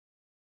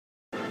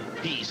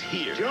He's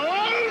here.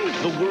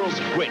 Jones! The world's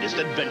greatest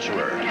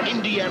adventurer,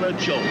 Indiana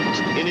Jones,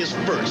 in his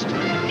first,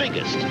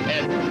 biggest,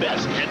 and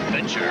best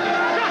adventure.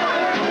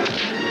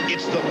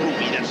 It's the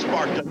movie that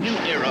sparked a new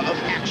era of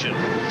action,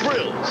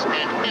 thrills,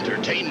 and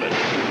entertainment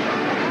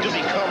to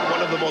become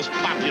one of the most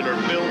popular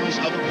films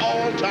of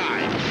all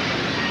time.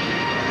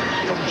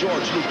 From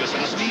George Lucas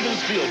and Steven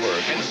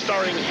Spielberg and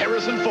starring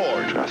Harrison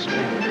Ford. Trust me.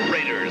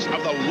 Raiders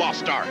of the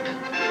Lost Ark.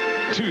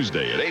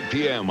 Tuesday at 8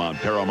 p.m. on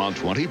Paramount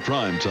 20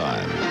 Prime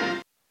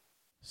Time.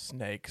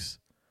 Snakes.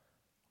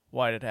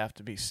 Why did it have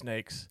to be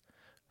snakes?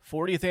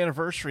 40th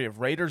anniversary of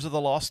Raiders of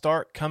the Lost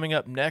Ark coming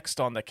up next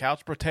on the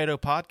Couch Potato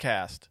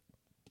Podcast.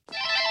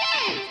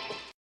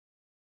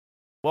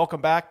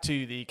 Welcome back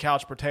to the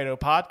Couch Potato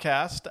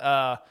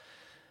Podcast.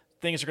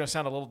 Things are going to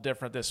sound a little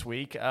different this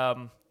week.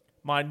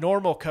 My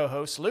normal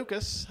co-host,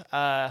 Lucas,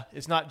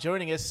 is not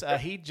joining us.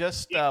 He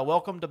just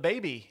welcomed a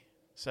baby.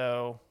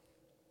 So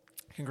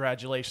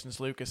congratulations,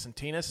 Lucas and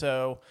Tina.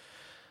 So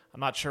I'm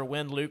not sure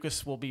when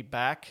Lucas will be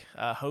back.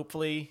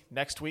 Hopefully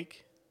next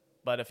week.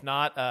 But if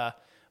not,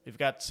 we've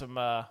got some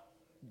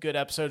good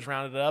episodes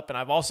rounded up. And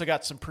I've also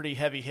got some pretty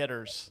heavy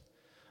hitters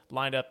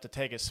lined up to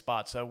take his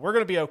spot. So we're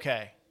going to be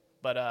okay.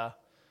 But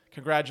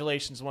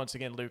congratulations once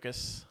again,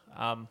 Lucas.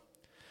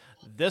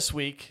 This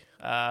week,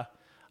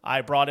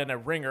 I brought in a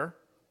ringer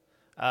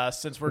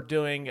since we're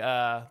doing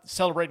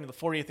celebrating the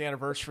 40th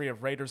anniversary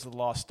of Raiders of the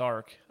Lost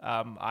Ark.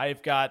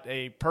 I've got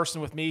a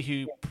person with me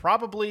who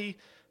probably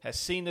has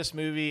seen this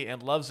movie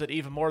and loves it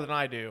even more than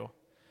I do,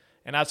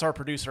 and that's our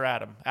producer,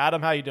 Adam.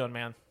 Adam, how you doing,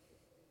 man?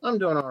 I'm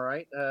doing all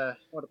right.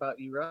 What about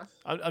you, Russ?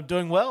 I'm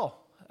doing well.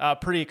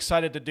 Pretty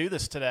excited to do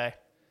this today.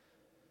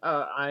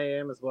 I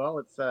am as well.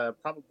 It's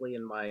probably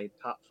in my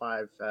top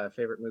 5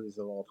 favorite movies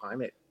of all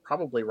time. It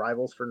probably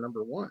rivals for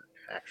number 1,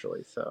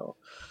 actually. So,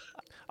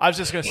 I was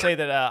just going to say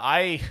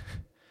that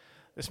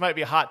this might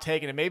be a hot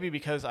take, and it may be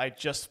because I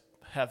just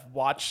have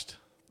watched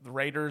the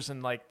Raiders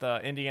and like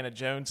the Indiana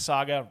Jones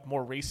saga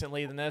more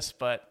recently than this,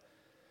 but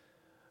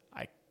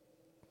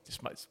this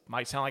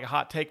might sound like a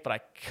hot take, but I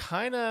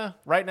kind of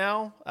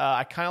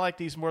like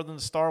these more than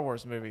the Star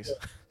Wars movies.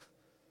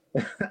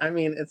 I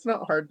mean, it's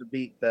not hard to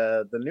beat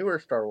the newer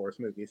Star Wars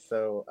movies.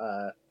 So,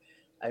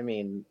 I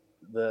mean,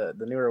 the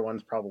newer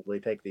ones probably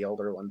take the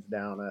older ones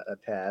down a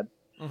tad.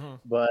 Mm-hmm.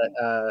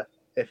 But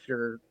if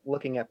you're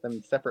looking at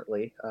them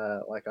separately,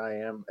 like I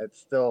am,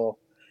 it's still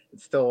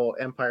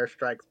Empire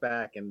Strikes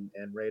Back and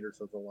Raiders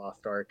of the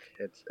Lost Ark.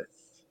 It's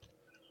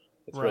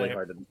right. Really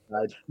hard to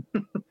decide.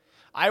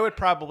 I would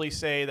probably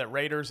say that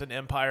Raiders and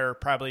Empire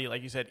probably,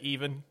 like you said,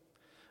 even.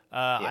 Yeah.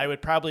 I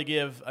would probably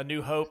give A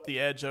New Hope the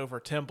edge over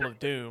Temple of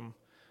Doom.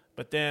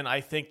 But then I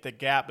think the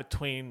gap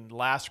between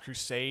Last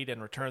Crusade and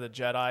Return of the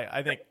Jedi,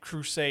 I think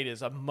Crusade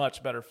is a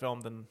much better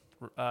film than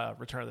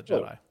Return of the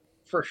Jedi.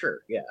 For sure,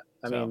 yeah.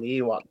 I mean,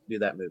 the Ewoks do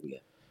that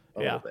movie a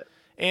little bit.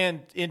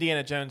 And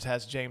Indiana Jones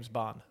has James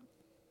Bond.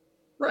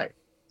 Right.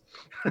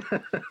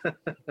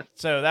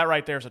 So that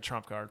right there is a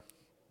trump card.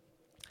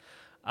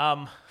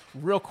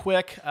 Real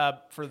quick,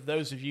 for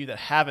those of you that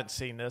haven't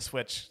seen this,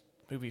 which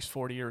movie's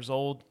 40 years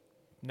old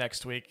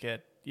next week,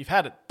 you've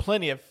had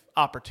plenty of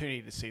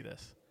opportunity to see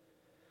this.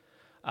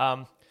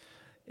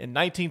 In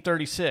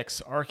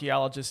 1936,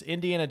 archaeologist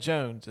Indiana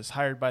Jones is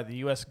hired by the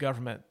U.S.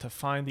 government to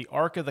find the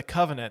Ark of the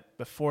Covenant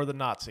before the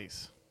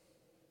Nazis.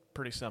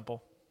 Pretty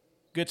simple.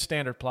 Good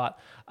standard plot.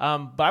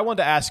 But I wanted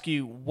to ask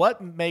you,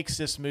 what makes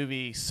this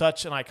movie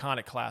such an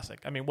iconic classic?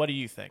 I mean, what do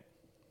you think?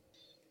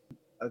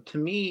 To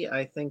me,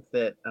 I think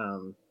that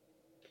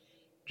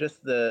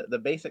just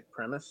the basic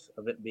premise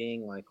of it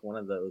being like one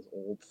of those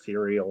old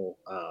serial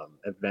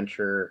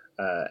adventure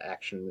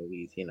action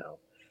movies,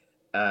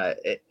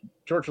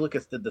 George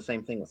Lucas did the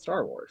same thing with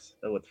Star Wars,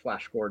 with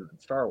Flash Gordon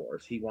and Star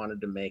Wars. He wanted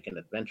to make an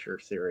adventure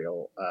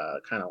serial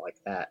kind of like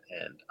that,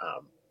 and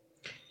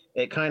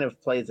it kind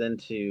of plays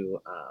into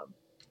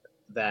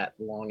that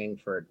longing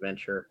for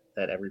adventure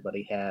that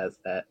everybody has,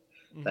 that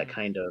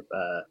kind of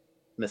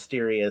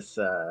mysterious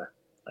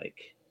like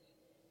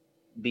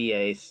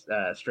BA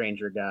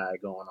stranger guy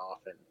going off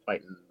and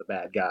fighting the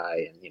bad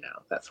guy, and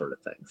that sort of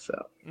thing.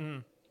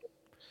 So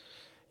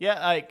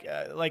yeah,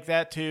 like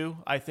that too.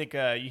 I think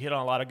you hit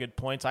on a lot of good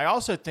points. I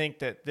also think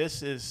that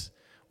this is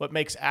what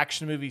makes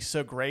action movies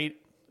so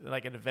great,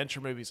 like in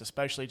adventure movies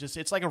especially. Just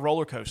it's like a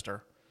roller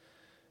coaster.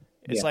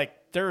 It's like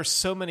there are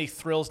so many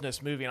thrills in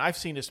this movie, and I've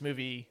seen this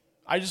movie.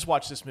 I just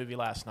watched this movie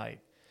last night,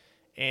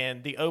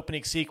 and the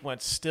opening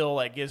sequence still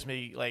like gives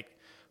me like,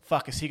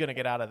 fuck, is he going to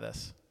get out of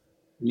this?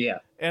 Yeah.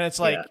 And it's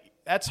like,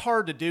 that's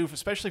hard to do,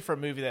 especially for a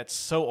movie that's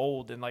so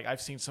old. And like,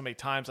 I've seen so many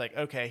times, like,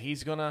 okay,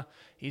 he's going to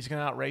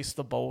outrace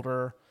the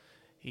boulder.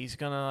 He's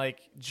going to like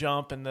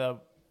jump and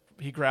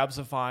he grabs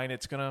a vine.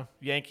 It's going to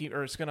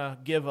it's going to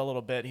give a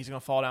little bit. He's going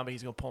to fall down, but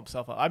he's going to pull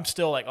himself up. I'm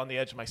still like on the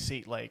edge of my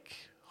seat. Like,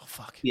 oh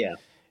fuck. Yeah.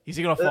 Is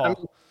he going to fall? I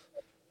mean,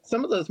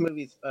 some of those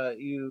movies,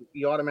 you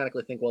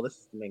automatically think, well, this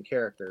is the main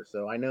character,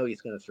 so I know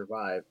he's going to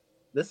survive.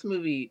 This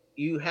movie,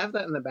 you have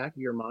that in the back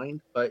of your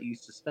mind, but you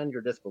suspend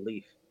your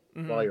disbelief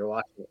while you're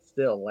watching it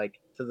still. Like,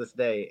 to this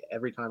day,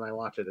 every time I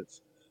watch it,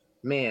 it's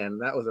man,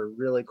 that was a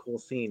really cool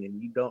scene,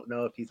 and you don't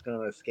know if he's going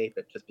to escape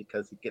it just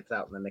because he gets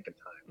out in the nick of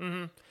time.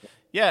 Mm-hmm.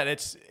 Yeah, and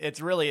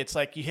it's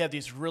like you have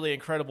these really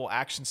incredible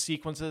action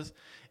sequences,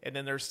 and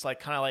then there's like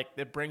kind of like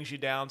it brings you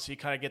down, so you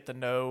kind of get to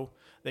know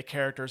the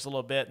characters a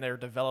little bit, and they're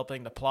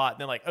developing the plot,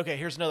 and then like, okay,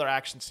 here's another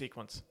action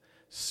sequence,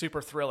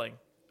 super thrilling.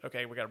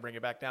 Okay, we got to bring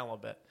it back down a little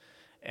bit,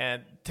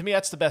 and to me,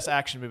 that's the best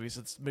action movies.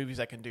 It's movies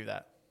that can do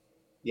that.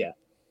 Yeah,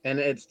 and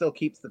it still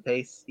keeps the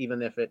pace,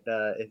 even if it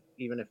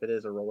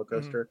is a roller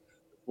coaster. Mm-hmm.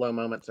 Low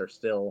moments are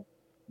still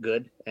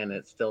good, and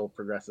it still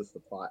progresses the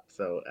plot.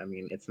 So, I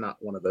mean, it's not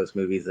one of those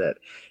movies that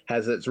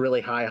has its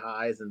really high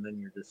highs, and then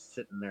you're just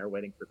sitting there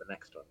waiting for the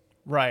next one.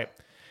 Right.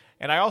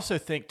 And I also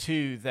think,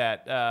 too,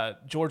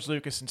 that George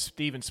Lucas and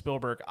Steven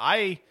Spielberg,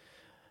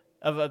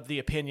 of the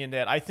opinion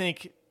that I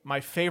think my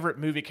favorite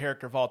movie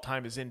character of all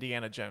time is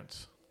Indiana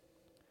Jones.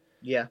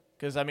 Yeah.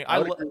 Because, I mean,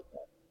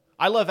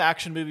 I love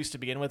action movies to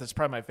begin with. It's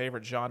probably my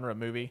favorite genre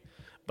movie.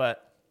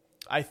 But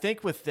I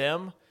think with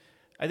them,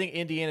 I think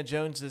Indiana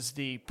Jones is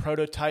the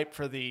prototype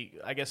for the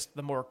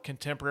more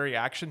contemporary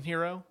action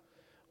hero,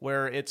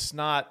 where it's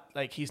not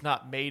like he's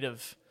not made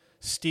of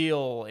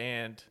steel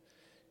and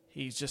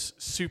he's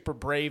just super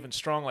brave and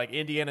strong. Like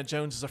Indiana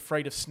Jones is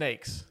afraid of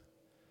snakes.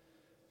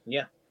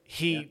 Yeah.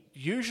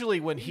 Usually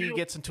when he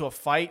gets into a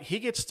fight, he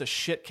gets the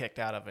shit kicked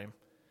out of him.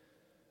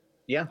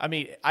 Yeah. I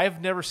mean, I've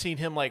never seen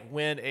him like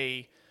win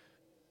a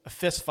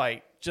fist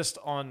fight just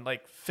on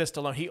like fist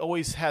alone. He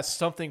always has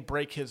something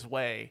break his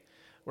way.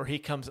 Where he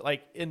comes,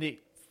 like in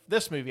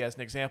this movie as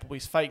an example,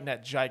 he's fighting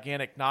that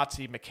gigantic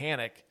Nazi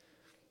mechanic.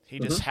 He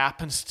just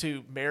happens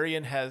to,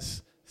 Marion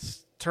has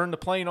turned the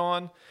plane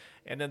on,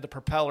 and then the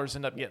propellers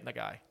end up getting the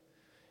guy.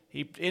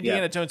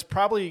 Indiana Jones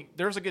probably,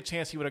 there's a good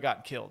chance he would have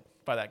gotten killed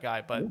by that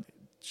guy, but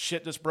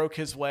shit just broke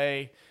his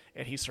way,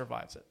 and he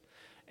survives it.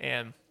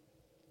 And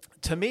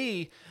to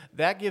me,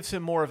 that gives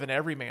him more of an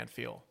everyman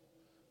feel.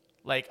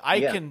 Like, I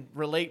can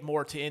relate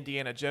more to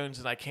Indiana Jones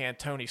than I can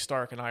Tony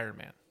Stark and Iron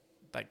Man.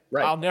 Like,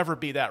 I'll never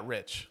be that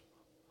rich.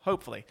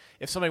 Hopefully,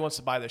 if somebody wants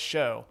to buy this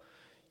show,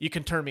 you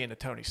can turn me into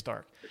Tony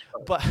Stark.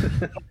 But,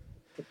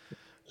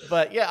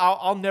 but yeah,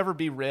 I'll never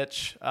be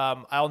rich.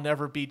 I'll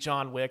never be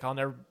John Wick. I'll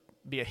never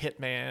be a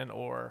hitman,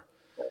 or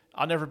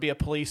I'll never be a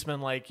policeman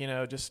like,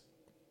 just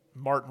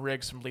Martin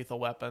Riggs from Lethal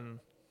Weapon.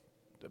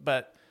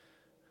 But,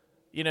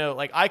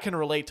 like I can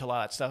relate to a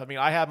lot of that stuff. I mean,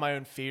 I have my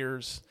own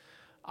fears.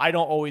 I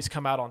don't always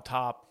come out on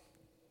top.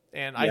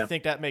 And I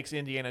think that makes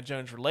Indiana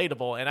Jones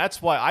relatable. And that's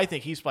why I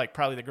think he's like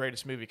probably the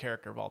greatest movie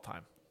character of all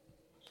time.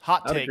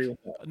 Hot take,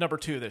 number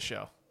 2 of this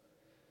show.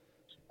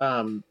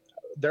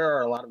 There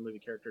are a lot of movie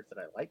characters that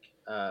I like,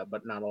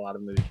 but not a lot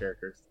of movie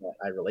characters that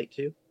I relate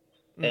to.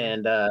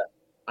 And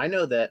I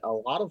know that a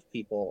lot of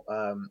people,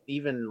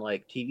 even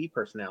like TV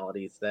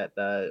personalities that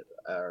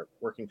are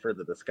working for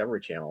the Discovery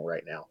Channel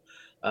right now,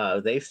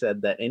 they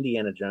said that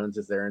Indiana Jones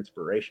is their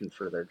inspiration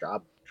for their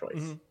job choice.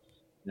 Mm-hmm.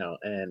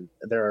 And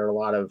there are a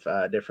lot of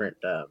different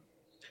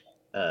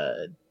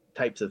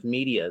types of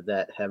media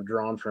that have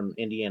drawn from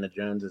Indiana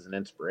Jones as an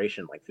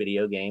inspiration, like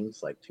video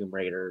games, like Tomb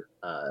Raider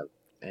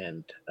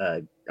and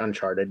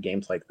Uncharted,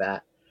 games like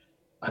that.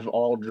 I've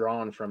all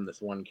drawn from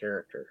this one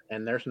character,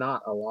 and there's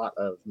not a lot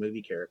of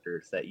movie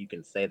characters that you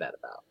can say that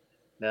about.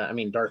 Now, I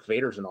mean, Darth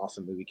Vader's an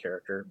awesome movie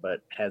character,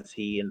 but has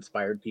he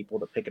inspired people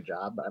to pick a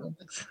job? I don't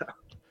think so.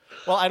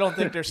 Well, I don't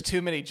think there's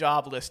too many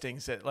job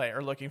listings that like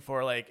are looking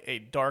for like a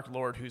Dark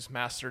Lord who's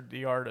mastered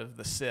the art of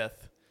the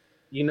Sith.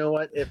 You know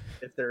what? If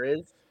there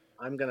is,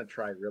 I'm gonna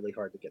try really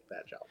hard to get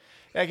that job.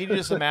 Yeah, can you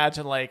just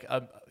imagine like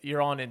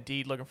you're on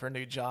Indeed looking for a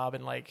new job,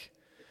 and like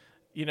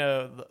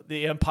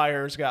the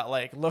Empire's got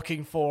like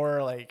looking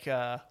for like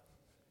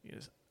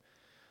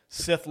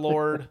Sith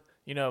Lord,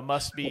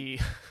 must be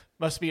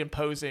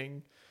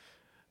imposing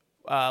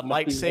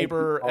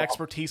lightsaber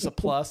expertise a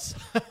plus.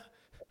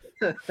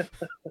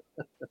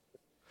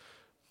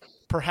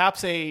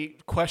 Perhaps a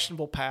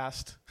questionable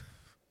past.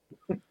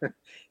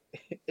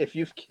 If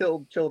you've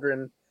killed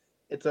children,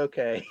 it's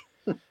okay.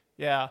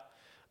 Yeah.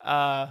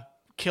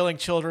 Killing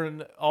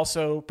children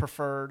also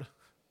preferred.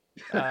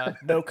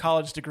 No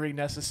college degree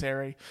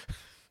necessary.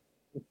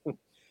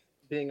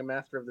 Being a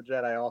master of the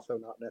Jedi also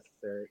not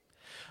necessary.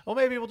 Well,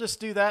 maybe we'll just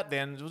do that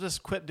then. We'll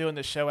just quit doing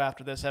this show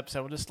after this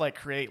episode. We'll just like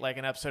create like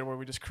an episode where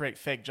we just create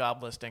fake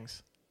job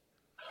listings.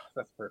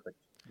 That's perfect.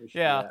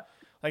 Yeah.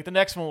 Like the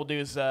next one we'll do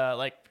is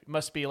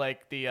must be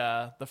like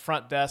the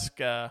front desk,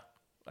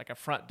 like a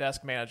front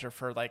desk manager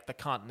for like the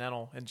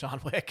Continental in John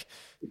Wick.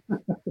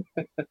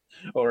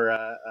 Or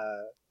a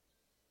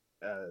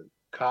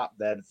cop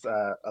that's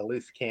a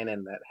loose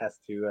cannon that has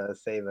to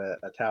save a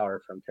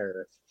tower from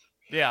terrorists.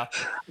 Yeah.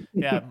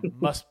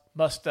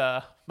 Must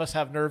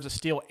have nerves of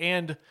steel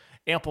and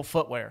ample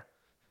footwear.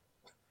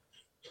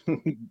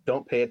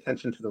 Don't pay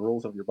attention to the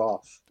rules of your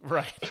boss.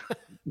 Right.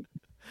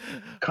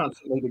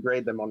 Constantly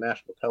degrade them on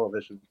national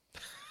television.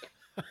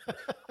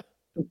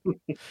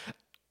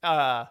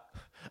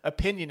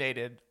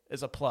 Opinionated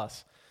is a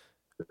plus.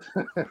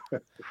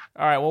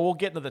 All right, well, we'll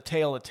get into the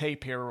tail of the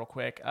tape here real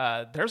quick.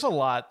 There's a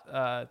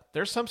lot.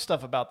 There's some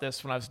stuff about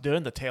this when I was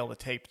doing the tail of the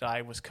tape that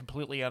I was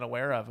completely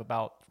unaware of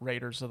about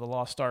Raiders of the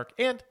Lost Ark.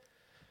 And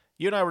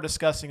you and I were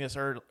discussing this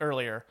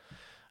earlier.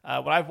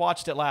 When I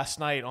watched it last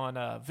night on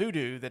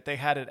Vudu, that they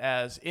had it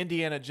as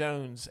Indiana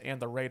Jones and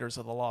the Raiders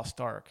of the Lost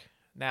Ark.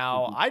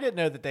 Now, I didn't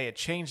know that they had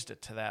changed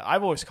it to that.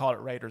 I've always called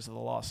it Raiders of the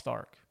Lost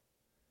Ark.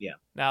 Yeah.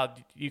 Now,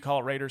 you call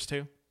it Raiders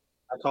too?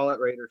 I call it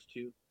Raiders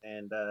too,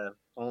 and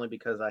only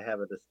because I have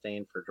a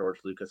disdain for George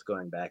Lucas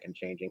going back and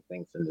changing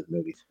things in his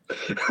movies.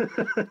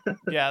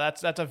 Yeah,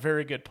 that's a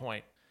very good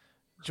point.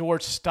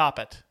 George, stop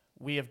it.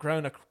 We've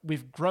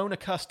grown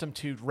accustomed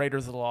to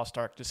Raiders of the Lost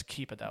Ark. Just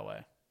keep it that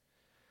way.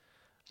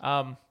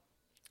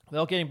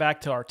 Well, getting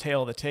back to our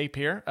tail of the tape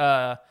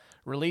here.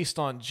 Released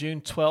on June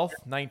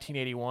 12th,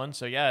 1981.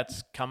 So, yeah,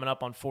 it's coming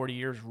up on 40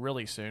 years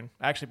really soon.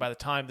 Actually, by the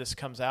time this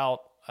comes out,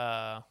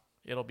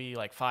 it'll be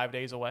like 5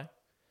 days away.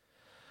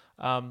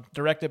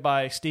 Directed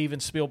by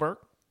Steven Spielberg.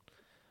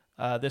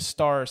 This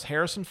stars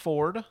Harrison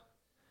Ford,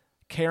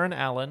 Karen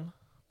Allen,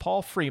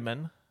 Paul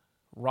Freeman,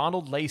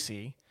 Ronald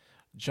Lacey,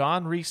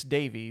 John Rhys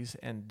Davies,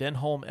 and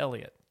Denholm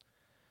Elliott.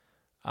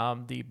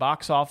 The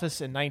box office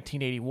in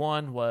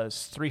 1981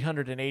 was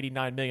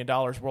 $389 million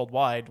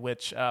worldwide,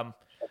 which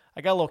I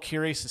got a little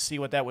curious to see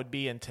what that would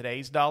be in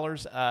today's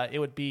dollars. It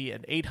would be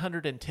an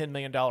 $810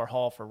 million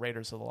haul for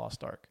Raiders of the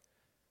Lost Ark.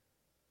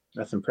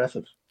 That's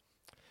impressive.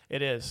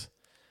 It is.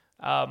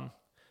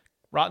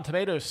 Rotten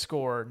Tomatoes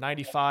score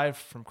 95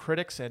 from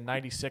critics and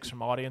 96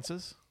 from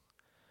audiences.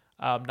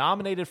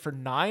 Nominated for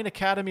 9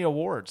 Academy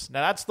Awards.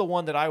 Now, that's the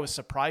one that I was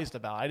surprised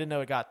about. I didn't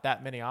know it got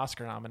that many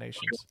Oscar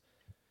nominations.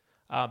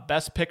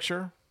 Best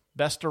Picture,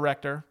 Best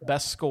Director,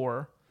 Best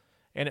Score,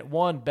 and it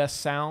won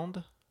Best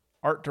Sound,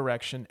 Art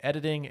Direction,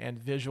 Editing, and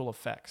Visual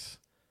Effects.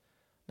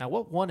 Now,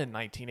 what won in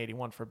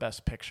 1981 for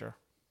Best Picture?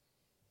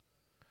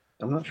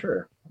 I'm not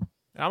sure.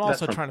 And I'm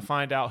also trying to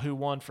find out who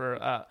won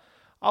for...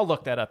 I'll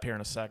look that up here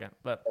in a second.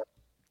 But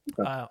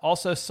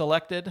also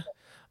selected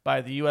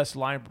by the U.S.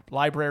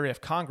 Library of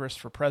Congress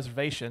for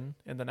preservation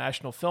in the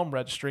National Film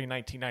Registry in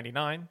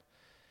 1999.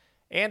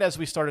 And as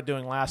we started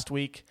doing last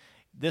week,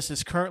 this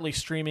is currently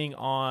streaming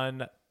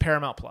on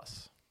Paramount+.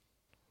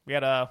 We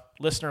had a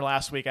listener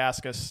last week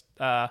ask us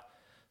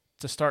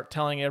to start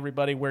telling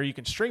everybody where you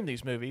can stream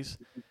these movies,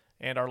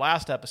 and our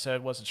last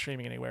episode wasn't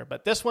streaming anywhere.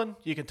 But this one,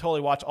 you can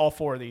totally watch all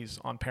 4 of these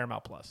on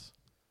Paramount+.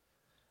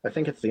 I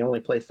think it's the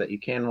only place that you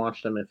can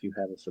watch them if you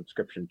have a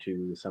subscription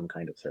to some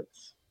kind of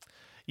service.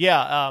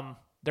 Yeah,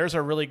 there's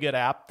a really good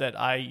app that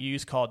I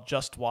use called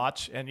Just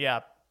Watch, and yeah,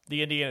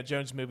 the Indiana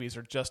Jones movies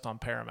are just on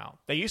Paramount.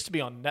 They used to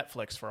be on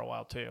Netflix for a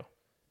while, too.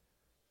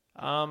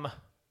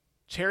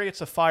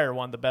 Chariots of Fire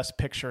won the Best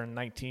Picture in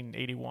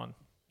 1981.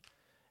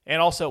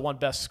 And also it won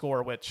Best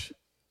Score, which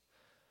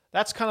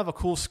that's kind of a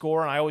cool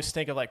score. And I always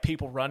think of like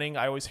people running.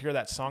 I always hear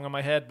that song in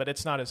my head, but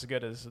it's not as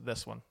good as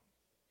this one.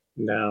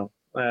 No,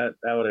 I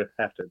would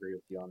have to agree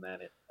with you on that.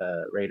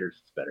 Raiders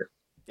is better.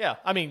 Yeah,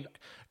 I mean,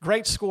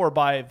 great score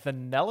by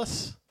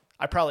Vanellis.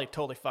 I probably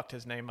totally fucked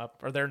his name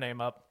up, or their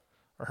name up,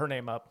 or her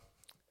name up.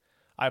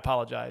 I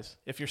apologize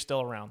if you're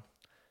still around.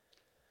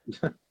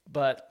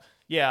 But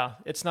yeah,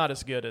 it's not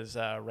as good as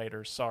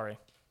Raiders. Sorry.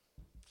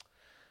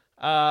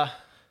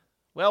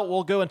 Well,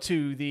 we'll go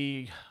into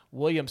the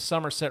William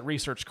Somerset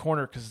Research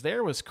Corner because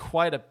there was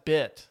quite a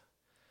bit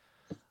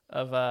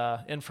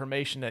of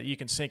information that you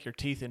can sink your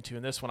teeth into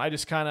in this one. I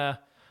just kind of,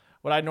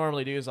 what I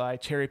normally do is I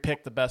cherry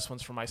pick the best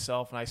ones for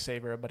myself and I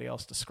save everybody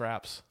else to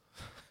scraps.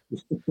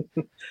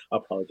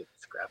 I'll probably get the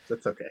scraps.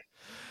 That's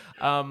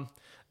okay.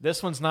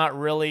 This one's not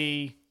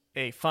really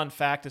a fun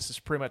fact. This is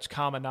pretty much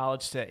common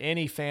knowledge to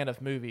any fan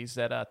of movies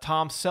that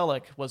Tom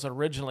Selleck was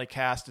originally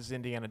cast as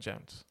Indiana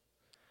Jones.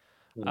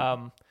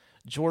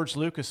 George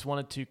Lucas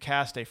wanted to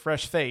cast a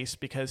fresh face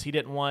because he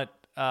didn't want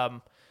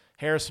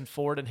Harrison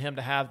Ford and him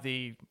to have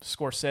the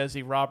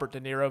Scorsese, Robert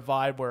De Niro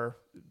vibe where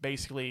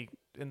basically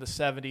in the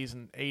 70s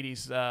and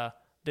 80s,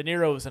 De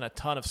Niro was in a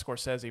ton of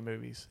Scorsese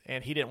movies,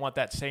 and he didn't want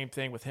that same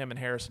thing with him and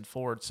Harrison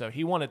Ford. So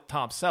he wanted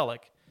Tom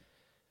Selleck,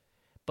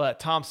 but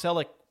Tom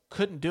Selleck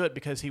couldn't do it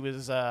because he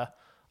was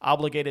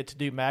obligated to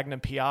do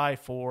Magnum PI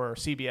for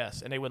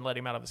CBS, and they wouldn't let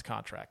him out of his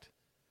contract.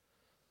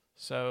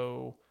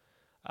 So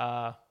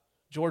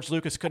George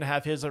Lucas couldn't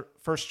have his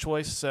first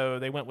choice, so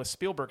they went with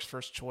Spielberg's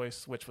first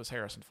choice, which was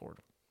Harrison Ford.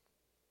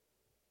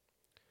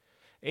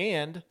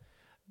 And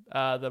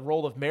the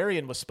role of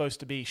Marion was supposed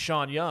to be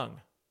Sean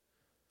Young.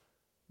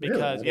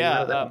 Because,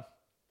 really?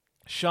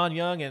 Sean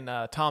Young and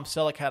Tom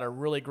Selleck had a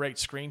really great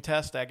screen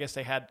test. I guess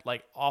they had,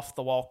 like,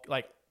 off-the-wall,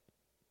 like,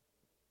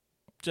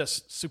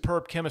 just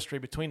superb chemistry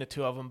between the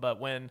two of them. But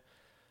when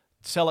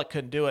Selleck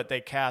couldn't do it,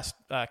 they cast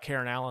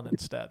Karen Allen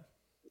instead.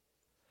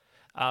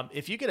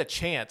 If you get a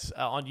chance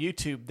on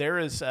YouTube, there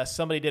is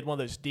somebody did one of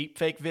those deep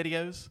fake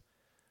videos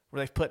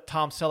where they've put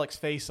Tom Selleck's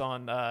face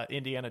on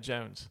Indiana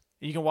Jones.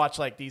 You can watch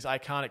like these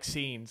iconic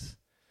scenes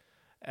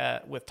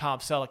with Tom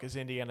Selleck as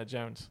Indiana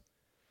Jones.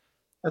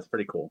 That's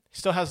pretty cool. He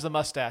still has the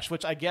mustache,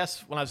 which I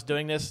guess when I was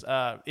doing this,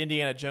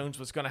 Indiana Jones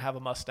was going to have a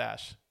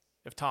mustache.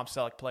 if Tom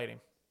Selleck played him.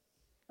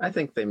 I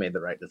think they made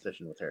the right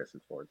decision with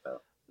Harrison Ford,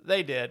 though.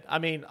 They did. I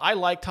mean, I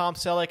like Tom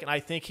Selleck, and I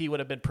think he would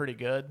have been pretty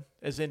good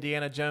as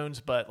Indiana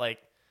Jones, but, like,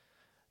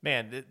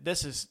 man,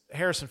 this is –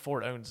 Harrison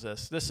Ford owns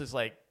this. This is,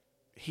 like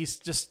 – he's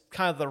just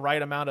kind of the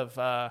right amount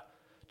of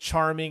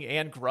charming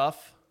and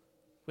gruff,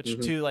 which,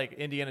 to, like,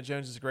 Indiana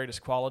Jones'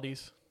 greatest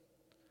qualities.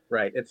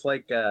 Right. It's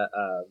like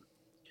a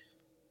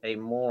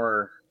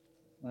more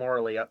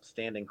morally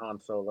upstanding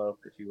Han Solo,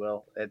 if you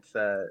will. It's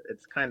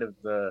kind of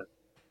the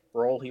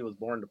role he was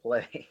born to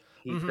play.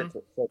 He fits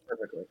it so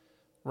perfectly.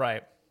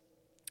 Right.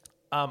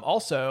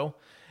 Also,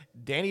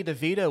 Danny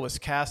DeVito was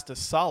cast as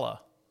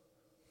Sala,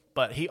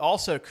 but he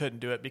also couldn't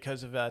do it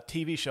because of a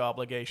TV show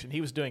obligation.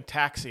 He was doing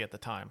Taxi at the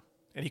time,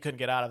 and he couldn't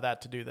get out of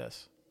that to do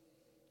this.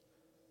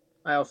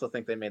 I also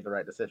think they made the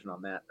right decision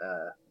on that,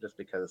 just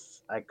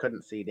because I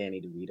couldn't see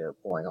Danny DeVito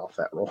pulling off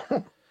that role,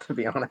 to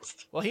be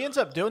honest. Well, he ends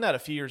up doing that a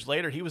few years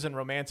later. He was in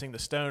Romancing the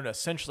Stone,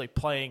 essentially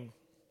playing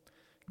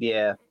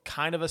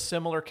kind of a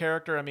similar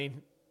character. I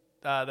mean,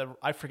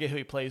 I forget who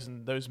he plays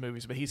in those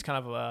movies, but he's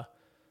kind of a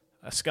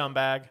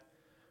scumbag,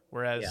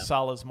 whereas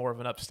Sala's more of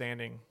an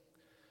upstanding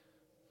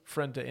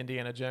friend to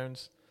Indiana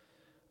Jones.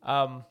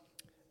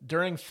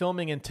 During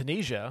filming in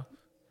Tunisia,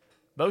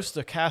 most of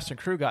the cast and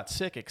crew got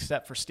sick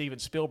except for Steven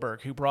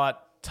Spielberg, who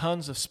brought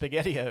tons of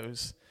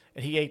SpaghettiOs,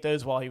 and he ate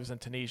those while he was in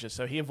Tunisia,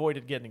 so he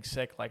avoided getting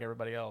sick like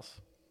everybody else.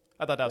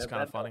 I thought that was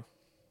kind of funny.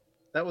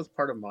 That was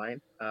part of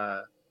mine.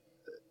 I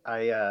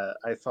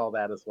saw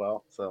that as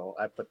well, so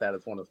I put that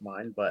as one of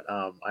mine. But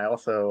I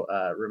also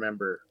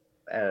remember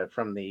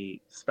from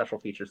the special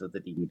features of the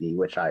DVD,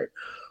 which I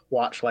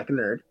watched like a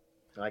nerd,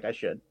 like I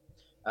should,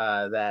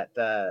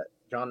 that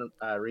John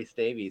Rhys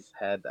Davies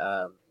had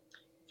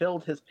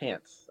filled his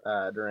pants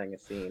during a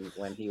scene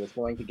when he was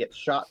going to get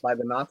shot by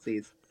the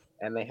Nazis,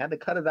 and they had to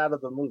cut it out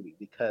of the movie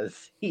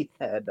because he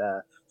had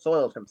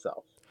soiled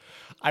himself.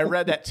 I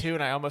read that too,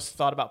 and I almost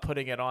thought about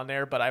putting it on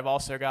there, but I've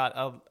also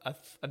got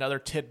another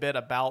tidbit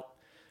about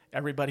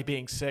everybody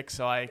being sick,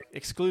 so I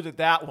excluded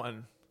that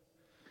one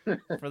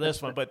for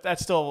this one. But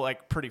that's still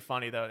like pretty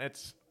funny, though.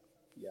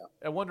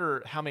 I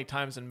wonder how many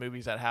times in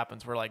movies that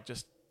happens where like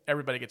just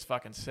everybody gets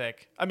fucking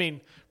sick. I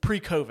mean,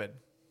 pre-COVID,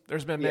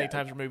 there's been many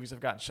times where movies have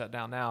gotten shut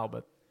down now,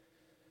 but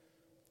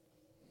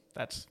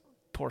that's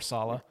poor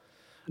Sala.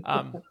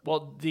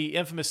 Well, the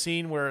infamous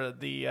scene where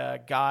the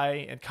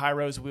guy in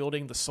Cairo's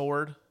wielding the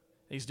sword.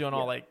 He's doing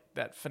all like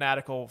that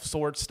fanatical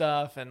sword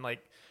stuff and like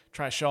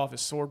trying to show off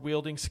his sword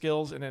wielding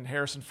skills. And then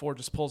Harrison Ford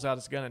just pulls out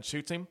his gun and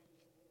shoots him.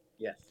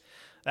 Yes.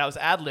 That was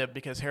ad-lib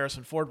because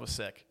Harrison Ford was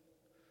sick.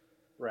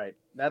 Right.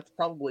 That's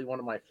probably one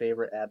of my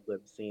favorite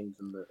ad-lib scenes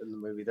in the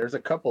movie. There's a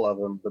couple of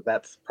them, but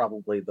that's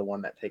probably the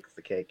one that takes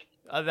the cake.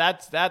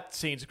 That's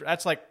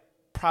like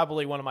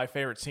probably one of my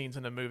favorite scenes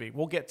in the movie.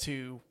 We'll get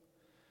to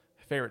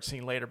favorite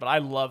scene later, but I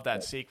love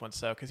that sequence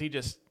though,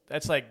 because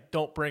that's like,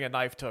 don't bring a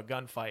knife to a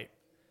gunfight.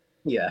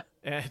 Yeah.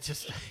 And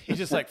he's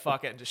just like,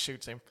 fuck it, and just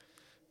shoots him.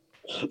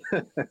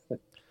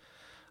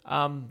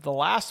 The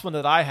last one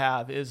that I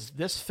have is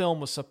this film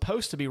was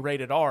supposed to be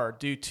rated R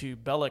due to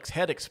Belloq's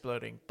head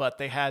exploding, but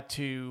they had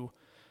to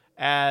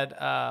add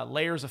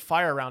layers of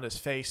fire around his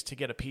face to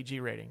get a PG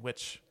rating,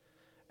 which,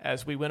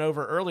 as we went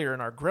over earlier in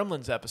our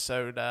Gremlins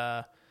episode,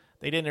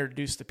 they didn't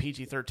introduce the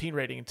PG-13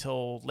 rating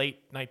until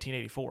late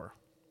 1984.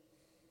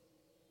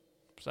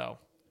 So,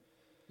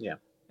 yeah.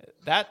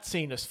 That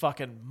scene is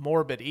fucking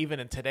morbid, even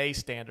in today's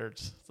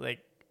standards. Like,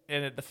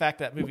 and the fact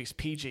that movie's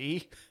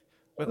PG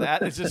with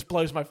that, it just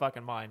blows my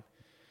fucking mind.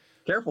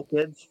 Careful,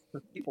 kids.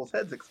 People's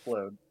heads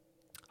explode.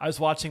 I was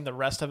watching the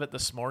rest of it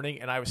this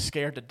morning, and I was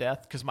scared to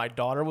death because my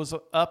daughter was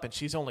up, and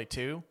she's only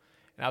 2,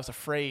 and I was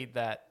afraid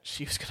that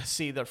she was going to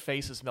see their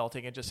faces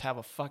melting and just have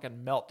a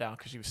fucking meltdown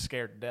because she was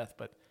scared to death.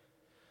 But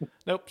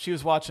nope, she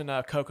was watching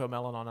Coco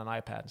Melon on an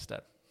iPad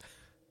instead.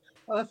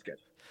 Oh, that's good.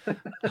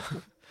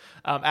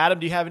 Adam,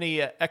 do you have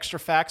any extra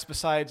facts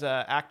besides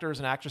actors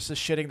and actresses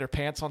shitting their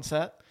pants on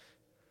set?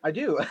 I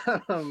do.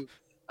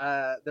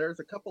 There's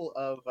a couple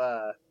of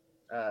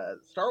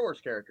Star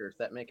Wars characters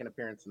that make an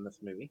appearance in this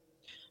movie.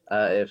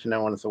 If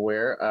no one is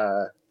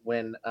aware,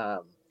 when I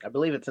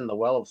believe it's in the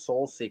Well of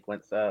Souls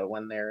sequence,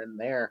 when they're in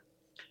there,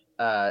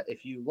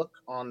 if you look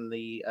on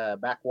the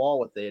back wall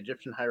with the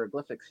Egyptian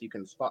hieroglyphics, you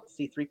can spot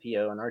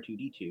C-3PO and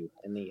R2-D2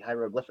 in the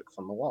hieroglyphics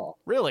on the wall.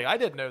 Really? I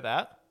didn't know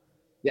that.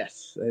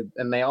 Yes,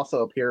 and they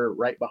also appear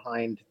right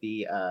behind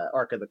the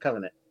Ark of the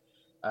Covenant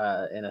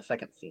in a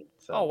second scene.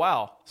 So. Oh,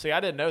 wow. See, I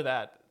didn't know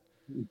that.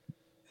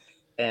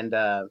 And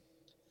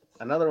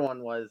another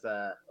one was,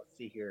 let's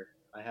see here.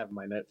 I have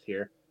my notes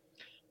here.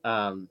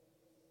 A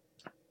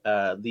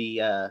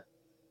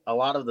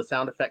lot of the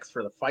sound effects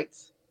for the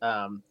fights,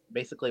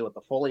 basically what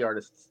the Foley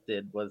artists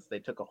did was they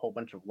took a whole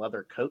bunch of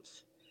leather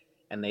coats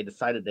and they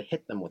decided to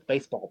hit them with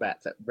baseball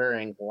bats at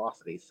varying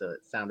velocities, so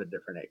it sounded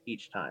different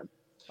each time.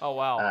 Oh,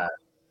 wow.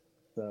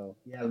 So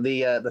yeah,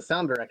 the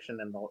sound direction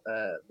and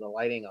the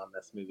lighting on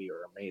this movie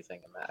are amazing,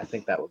 and I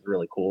think that was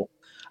really cool.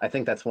 I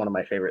think that's one of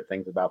my favorite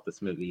things about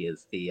this movie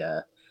is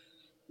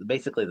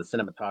basically the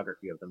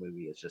cinematography of the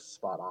movie is just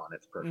spot on.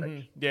 It's perfect.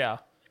 Mm-hmm. Yeah.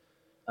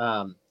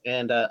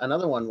 And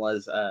another one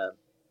was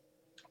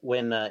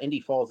when Indy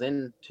falls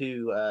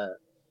into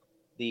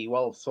the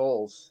Well of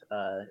Souls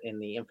in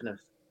the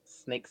infamous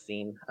snake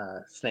scene.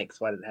 Snakes,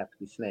 why did it have to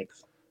be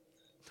snakes?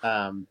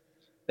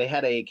 They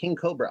had a king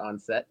cobra on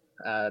set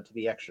to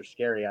be extra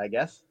scary, I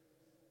guess.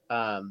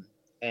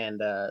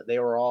 And they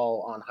were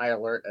all on high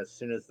alert as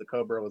soon as the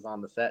cobra was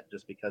on the set,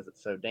 just because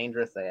it's so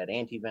dangerous. They had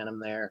anti-venom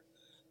there.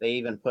 They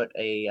even put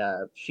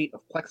a sheet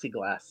of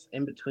plexiglass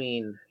in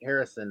between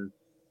Harrison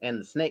and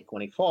the snake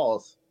when he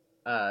falls,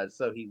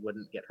 so he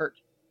wouldn't get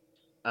hurt.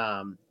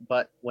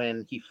 But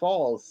when he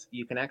falls,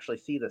 you can actually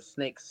see the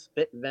snake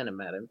spit venom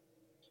at him,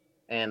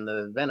 and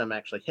the venom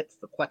actually hits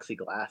the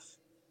plexiglass.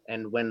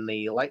 And when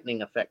the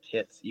lightning effect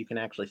hits, you can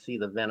actually see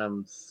the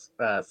venom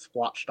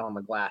splotched on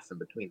the glass in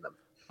between them.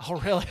 Oh,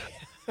 really?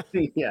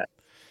 Yeah.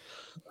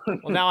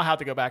 Well, now I'll have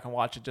to go back and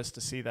watch it just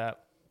to see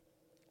that.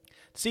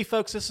 See,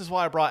 folks, this is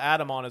why I brought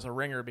Adam on as a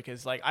ringer,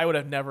 because like I would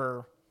have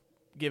never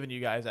given you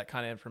guys that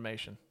kind of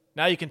information.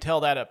 Now you can tell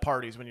that at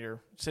parties when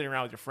you're sitting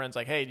around with your friends,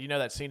 like, hey, do you know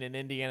that scene in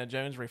Indiana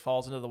Jones where he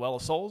falls into the Well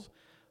of Souls?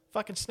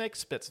 Fucking snake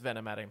spits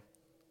venom at him.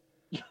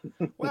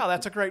 Wow,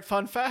 that's a great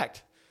fun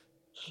fact.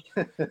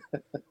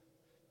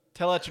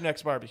 Tell that to your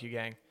next barbecue,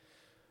 gang.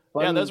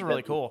 Yeah, those are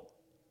really cool.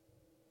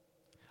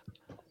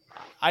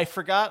 I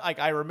forgot, like,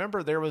 I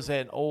remember there was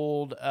an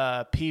old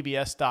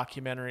PBS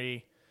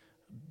documentary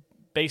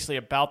basically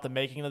about the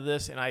making of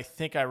this, and I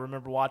think I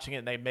remember watching it,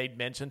 and they made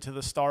mention to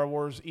the Star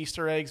Wars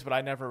Easter eggs, but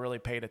I never really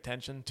paid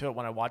attention to it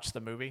when I watched the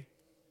movie.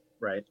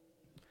 Right.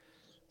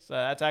 So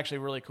that's actually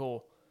really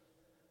cool.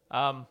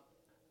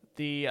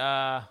 The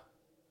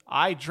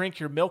I Drink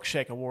Your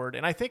Milkshake Award,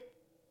 and I think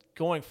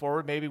going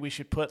forward, maybe we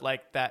should put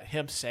like that,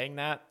 him saying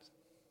that,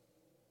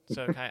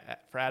 so kind of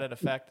for added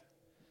effect.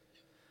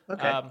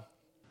 Okay.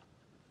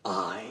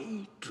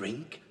 I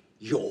drink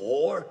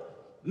your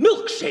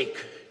milkshake.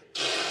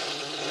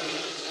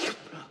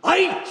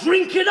 I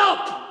drink it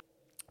up.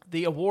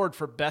 The award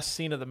for best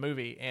scene of the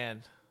movie,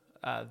 and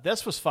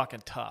this was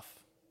fucking tough,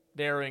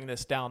 narrowing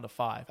this down to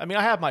 5. I mean,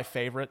 I have my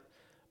favorite,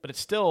 but it's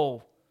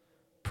still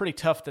pretty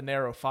tough to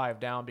narrow 5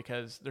 down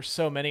because there's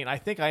so many, and I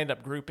think I end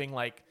up grouping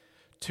like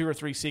 2 or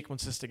 3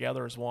 sequences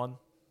together as one.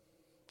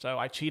 So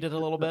I cheated a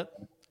little bit.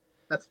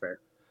 That's fair.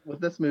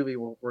 With this movie,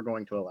 we're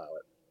going to allow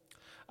it.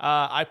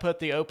 I put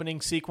the opening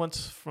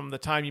sequence from the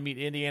time you meet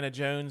Indiana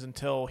Jones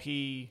until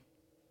he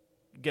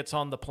gets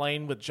on the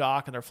plane with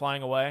Jock and they're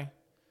flying away.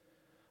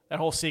 That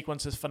whole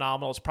sequence is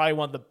phenomenal. It's probably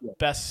one of the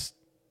best,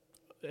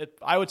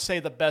 I would say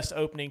the best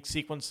opening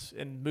sequence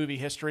in movie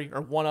history,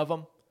 or one of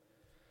them.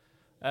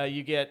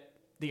 You get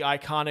the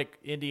iconic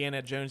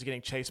Indiana Jones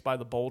getting chased by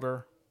the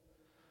boulder.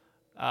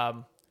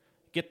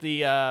 Get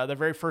the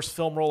very first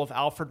film role of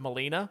Alfred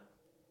Molina.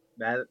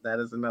 That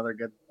is another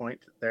good point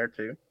there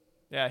too.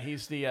 Yeah,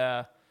 he's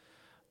the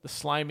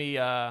slimy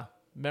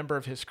member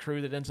of his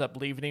crew that ends up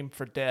leaving him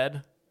for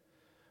dead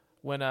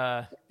when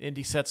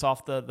Indy sets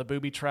off the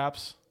booby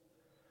traps.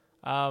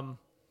 Yeah,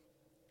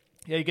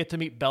 you get to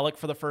meet Bellick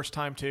for the first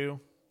time too,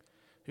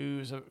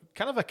 who's a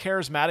kind of a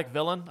charismatic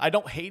villain. I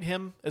don't hate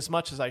him as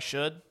much as I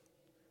should,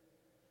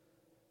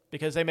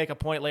 because they make a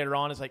point later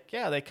on. It's like,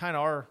 yeah, they kind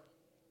of are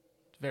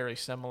very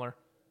similar.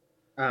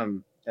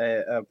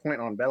 A point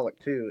on Bellick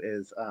too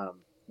is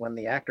when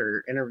the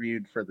actor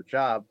interviewed for the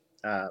job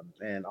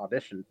and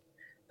auditioned,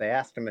 they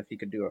asked him if he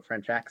could do a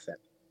French accent,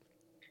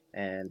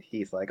 and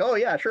he's like, "Oh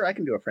yeah, sure, I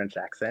can do a French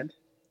accent,"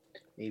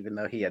 even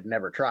though he had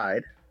never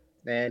tried,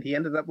 and he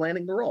ended up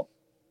landing the role.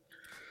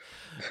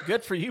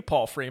 Good for you,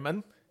 Paul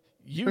Freeman.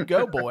 You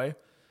go, boy.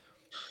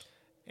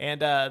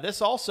 And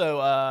this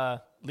also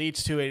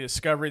leads to a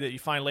discovery that you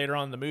find later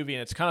on in the movie,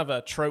 and it's kind of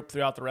a trope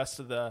throughout the rest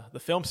of the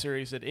film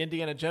series, that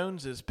Indiana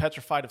Jones is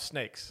petrified of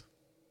snakes.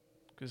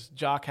 Because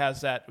Jock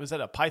has that, was that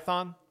a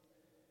python?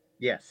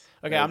 Yes.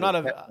 Okay, I'm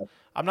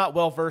not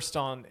well versed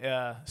on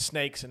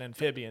snakes and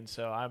amphibians,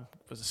 so I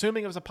was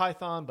assuming it was a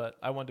python, but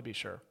I wanted to be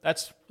sure.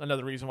 That's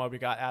another reason why we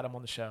got Adam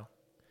on the show.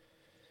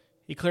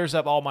 He clears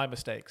up all my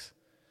mistakes.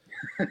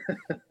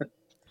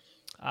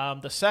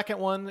 The second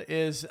one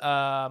is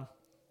the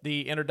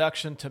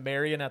introduction to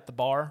Marion at the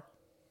bar.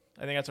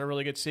 I think that's a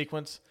really good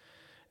sequence.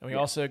 And we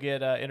also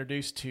get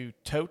introduced to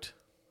Tote.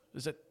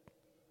 Is that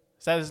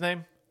his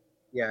name?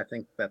 Yeah, I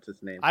think that's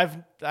his name. I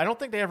don't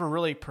think they ever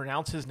really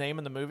pronounce his name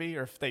in the movie,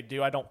 or if they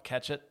do, I don't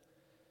catch it.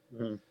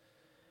 Mm-hmm.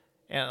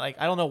 And like,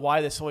 I don't know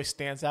why this always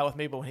stands out with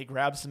me, but when he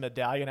grabs the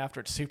medallion after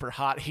it's super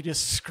hot, he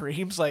just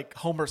screams like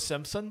Homer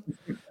Simpson.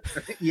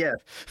 Yes.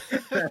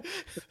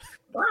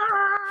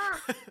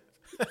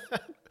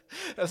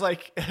 It's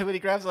like when he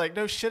grabs it, like,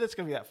 no shit, it's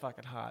gonna be that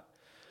fucking hot.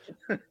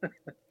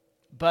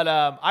 But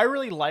I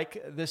really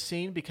like this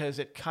scene because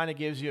it kind of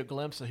gives you a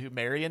glimpse of who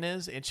Marion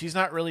is, and she's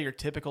not really your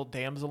typical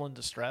damsel in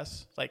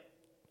distress. Like,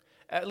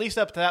 at least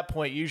up to that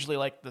point, usually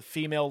like the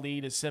female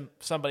lead is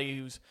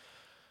somebody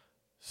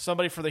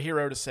for the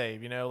hero to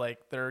save. You know,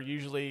 like they're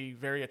usually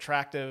very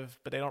attractive,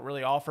 but they don't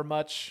really offer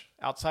much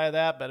outside of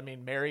that. But I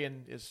mean,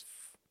 Marion is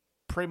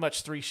pretty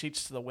much 3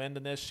 sheets to the wind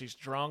in this. She's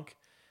drunk,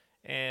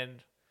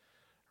 and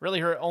really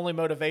her only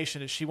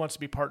motivation is she wants to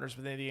be partners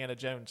with Indiana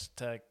Jones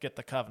to get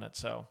the Covenant.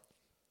 So,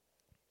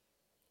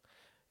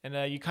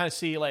 and you kind of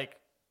see like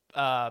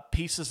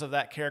pieces of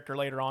that character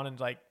later on in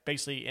like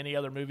basically any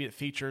other movie that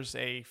features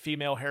a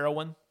female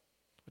heroine,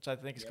 which I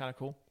think is kind of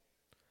cool.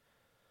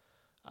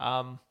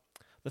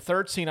 The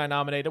third scene I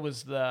nominated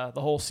was the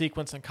whole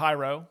sequence in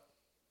Cairo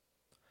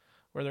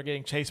where they're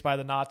getting chased by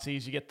the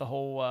Nazis. You get the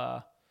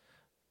whole,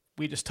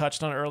 we just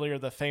touched on it earlier,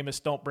 the famous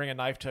don't bring a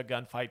knife to a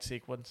gunfight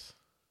sequence.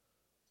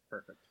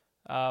 Perfect.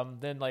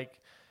 Then like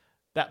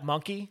that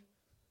monkey,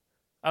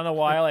 I don't know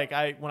why, like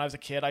when I was a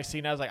kid, I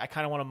seen it, I was like, I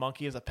kind of want a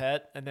monkey as a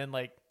pet. And then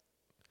like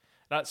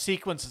that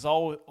sequence is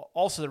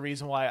also the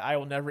reason why I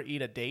will never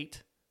eat a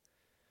date.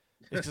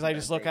 It's because I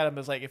just look at them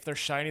as like, if they're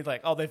shiny,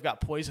 like, oh, they've got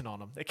poison on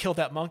them. They killed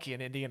that monkey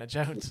in Indiana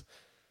Jones.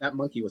 That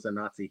monkey was a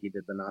Nazi. He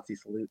did the Nazi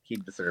salute. He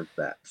deserved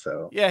that.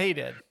 So yeah, he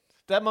did.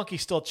 That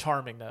monkey's still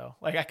charming though.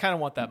 Like I kind of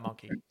want that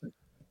monkey.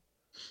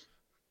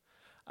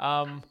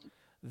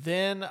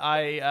 Then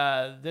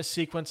this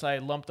sequence, I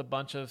lumped a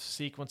bunch of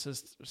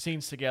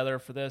scenes together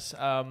for this.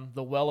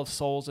 The Well of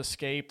Souls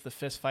escape, the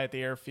fist fight at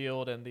the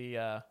airfield, and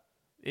the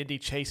Indy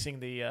chasing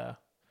the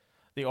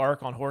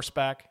Ark on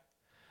horseback.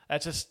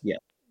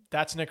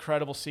 That's an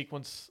incredible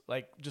sequence,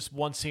 like just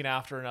one scene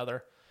after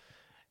another.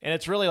 And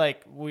it's really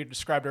like we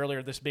described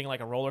earlier, this being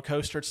like a roller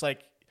coaster. It's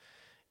like,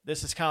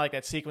 this is kind of like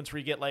that sequence where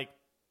you get like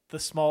the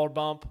smaller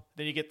bump,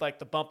 then you get like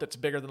the bump that's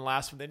bigger than the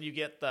last one, then you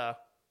get the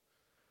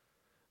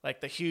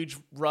huge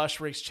rush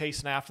where he's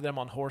chasing after them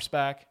on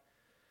horseback.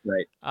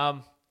 Right.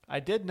 I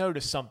did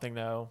notice something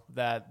though,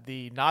 that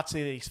the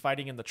Nazi that he's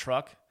fighting in the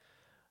truck,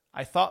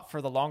 I thought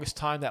for the longest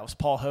time that was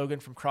Paul Hogan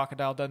from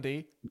Crocodile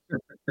Dundee.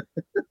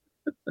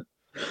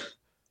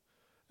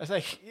 I was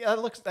like, yeah,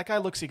 that guy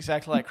looks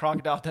exactly like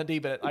Crocodile Dundee,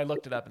 but I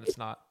looked it up and it's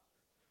not.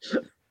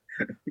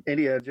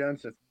 Indiana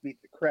Jones just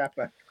beat the crap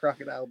out of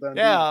Crocodile Dundee.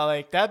 Yeah,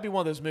 like that'd be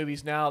one of those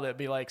movies now that'd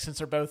be like, since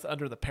they're both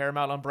under the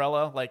Paramount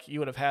umbrella, like you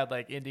would have had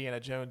like Indiana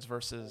Jones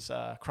versus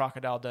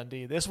Crocodile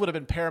Dundee. This would have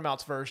been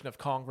Paramount's version of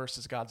Kong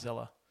versus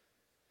Godzilla.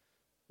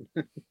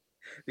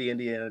 The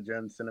Indiana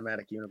Jones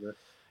cinematic universe.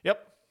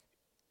 Yep.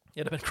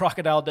 It'd have been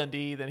Crocodile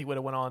Dundee, then he would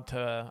have went on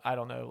to, I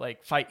don't know,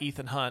 like fight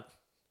Ethan Hunt.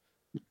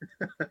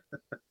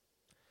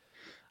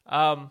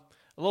 A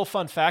little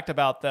fun fact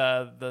about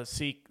the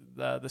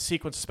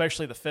sequence,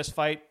 especially the fist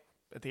fight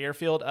at the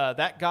airfield.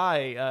 That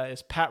guy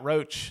is Pat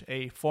Roach,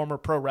 a former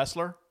pro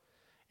wrestler,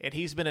 and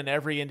he's been in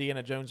every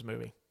Indiana Jones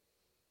movie.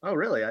 Oh,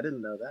 really? I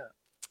didn't know that.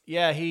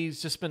 Yeah,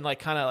 he's just been like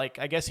kind of like,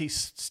 I guess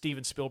he's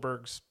Steven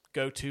Spielberg's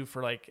go-to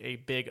for like a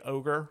big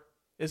ogre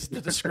is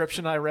the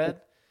description I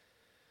read.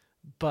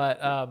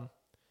 But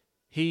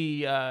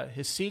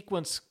his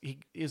sequence, he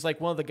is like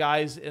one of the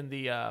guys in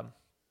the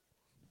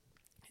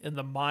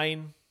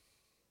mine,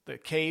 the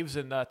caves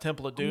in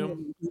Temple of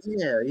Doom.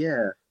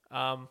 Yeah.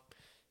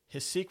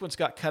 His sequence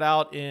got cut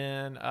out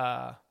in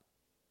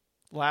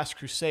Last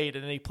Crusade,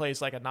 and then he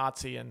plays like a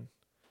Nazi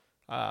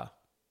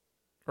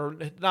or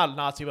not a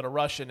Nazi, but a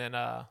Russian in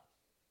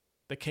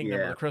the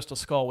Kingdom of the Crystal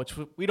Skull, which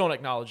we don't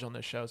acknowledge on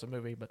this show as a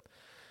movie, but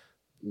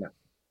no.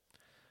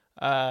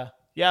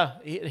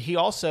 He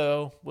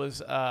also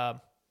was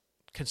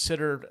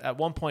considered at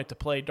one point to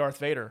play Darth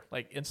Vader,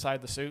 like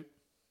inside the suit.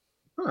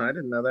 Oh, I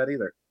didn't know that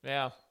either.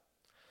 Yeah.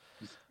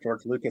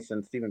 George Lucas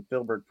and Steven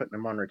Spielberg putting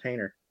him on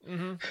retainer.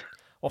 Mm-hmm.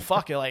 Well,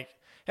 fuck it. Like,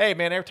 hey,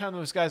 man, every time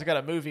those guys got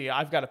a movie,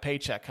 I've got a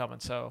paycheck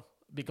coming, so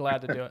be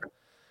glad to do it.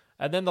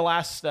 And then the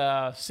last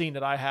scene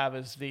that I have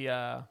is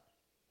the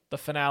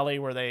finale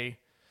where they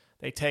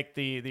take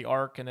the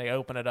Ark and they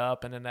open it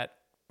up, and then that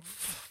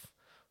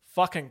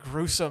fucking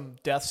gruesome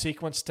death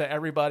sequence to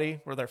everybody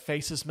where their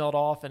faces melt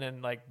off and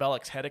then like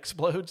Belloq's head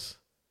explodes.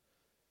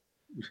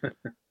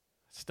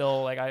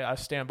 Still, like I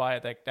stand by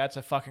it. Like that's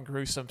a fucking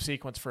gruesome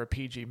sequence for a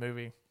PG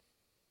movie.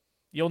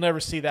 You'll never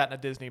see that in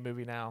a Disney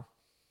movie now.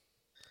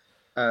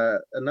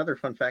 Another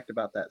fun fact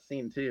about that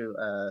scene too,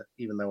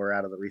 even though we're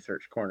out of the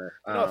research corner.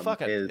 No,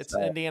 fuck it. It's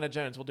Indiana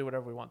Jones. We'll do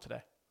whatever we want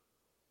today.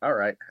 All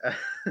right.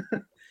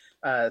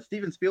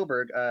 Steven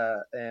Spielberg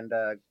and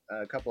a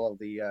couple of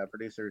the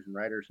producers and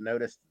writers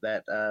noticed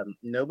that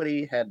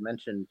nobody had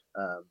mentioned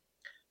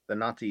the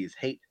Nazis'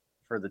 hate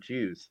for the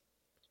Jews,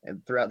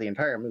 and throughout the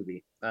entire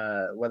movie,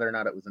 whether or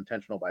not it was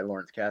intentional by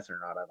Lawrence Kasdan or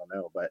not, I don't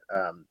know. But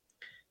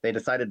they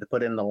decided to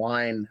put in the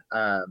line,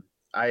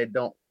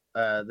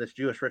 this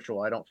Jewish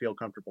ritual, I don't feel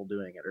comfortable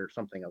doing it, or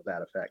something of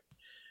that effect,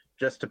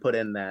 just to put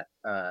in that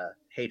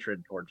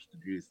hatred towards the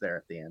Jews there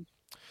at the end.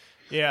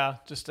 Yeah,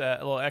 just a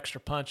little extra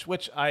punch,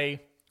 which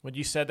when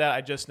you said that,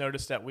 I just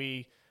noticed that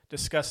we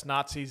discussed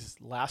Nazis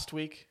last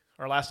week,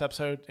 our last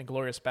episode,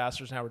 Inglourious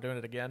Basterds. Now we're doing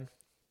it again.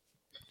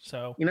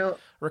 So,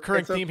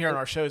 recurring theme here on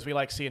our shows, we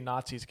like seeing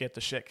Nazis get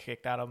the shit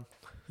kicked out of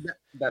them.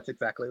 That's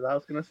exactly what I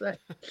was going to say.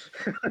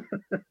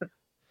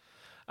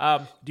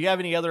 Do you have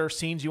any other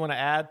scenes you want to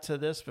add to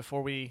this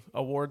before we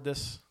award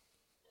this?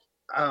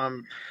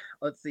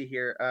 Let's see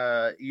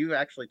here. You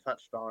actually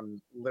touched on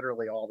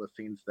literally all the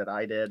scenes that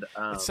I did.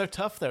 It's so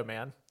tough, though,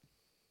 man.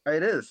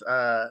 It is.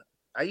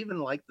 I even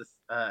like this.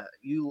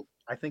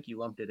 I think you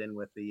lumped it in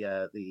with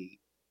the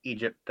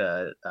Egypt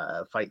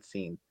fight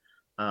scene.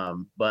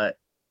 But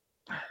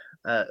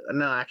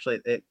no,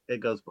 actually, it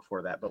goes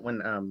before that. But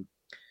when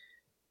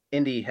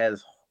Indy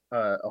has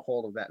a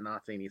hold of that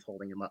Nazi and he's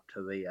holding him up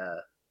to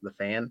the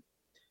fan.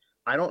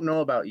 I don't know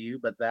about you,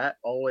 but that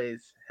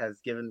always has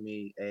given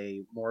me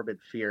a morbid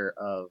fear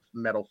of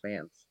metal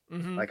fans.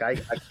 Mm-hmm. Like I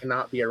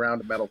cannot be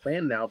around a metal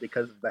fan now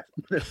because of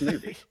this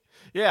movie.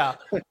 Yeah.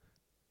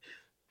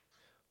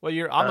 Well,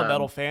 I'm a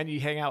metal Um, fan. You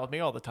hang out with me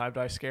all the time. Do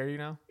I scare you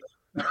now?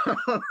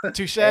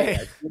 Touche. hey,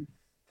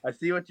 I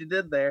see what you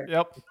did there.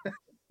 Yep.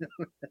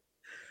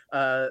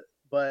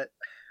 But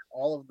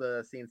all of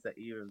the scenes that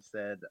you have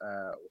said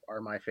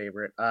are my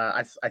favorite.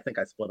 I think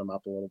I split them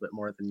up a little bit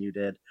more than you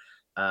did.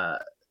 Uh,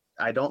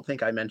 I don't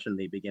think I mentioned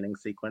the beginning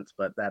sequence,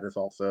 but that is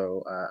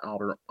also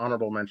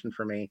honorable mention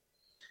for me,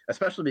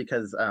 especially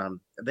because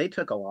they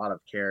took a lot of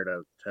care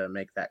to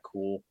make that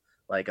cool.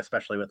 Like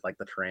especially with like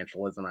the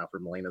tarantulas and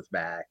Alfred Molina's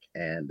back,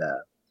 and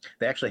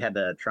they actually had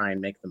to try and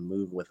make them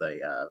move with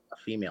a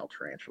female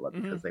tarantula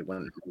because Mm-hmm. they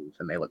wouldn't move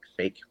and they looked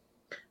fake.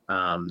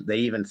 They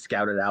even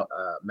scouted out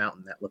a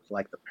mountain that looked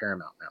like the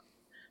Paramount Mountain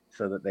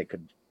so that they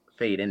could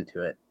fade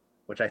into it,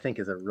 which I think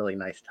is a really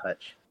nice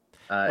touch.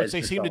 Which It's they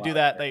just seem a to do lot of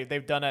that. care.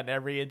 They've done that in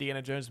every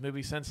Indiana Jones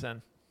movie since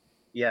then.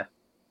 Yeah,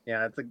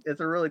 yeah, it's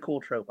a really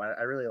cool trope.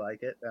 I really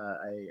like it.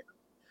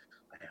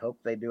 I hope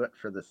they do it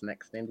for this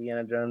next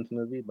Indiana Jones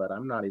movie, but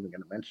I'm not even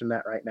going to mention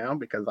that right now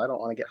because I don't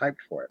want to get hyped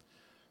for it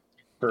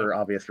for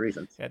obvious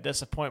reasons. Yeah,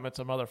 disappointment's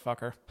a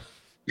motherfucker.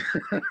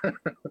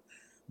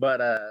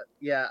 But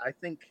yeah, I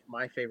think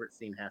my favorite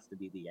scene has to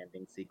be the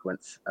ending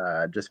sequence,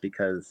 just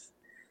because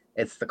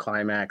it's the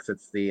climax.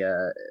 It's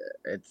the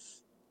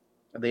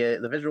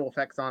visual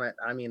effects on it.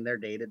 I mean, they're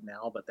dated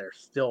now, but they're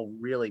still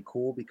really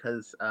cool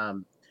because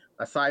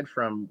aside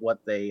from what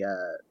they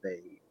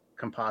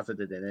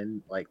composited it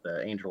in, like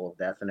the Angel of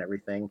Death and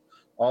everything,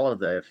 all of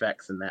the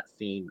effects in that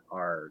scene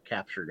are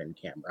captured in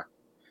camera,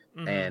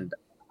 Mm-hmm. and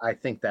I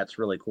think that's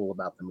really cool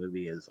about the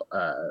movie is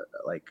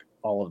like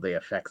all of the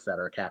effects that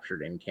are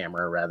captured in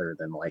camera rather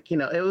than like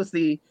it was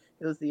the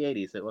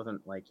 80s. It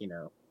wasn't like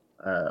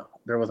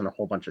there wasn't a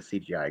whole bunch of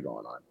CGI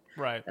going on,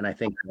 Right. and I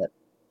think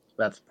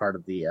that's part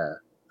of the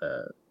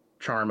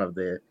charm of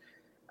the.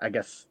 I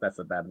guess that's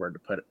a bad word to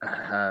put.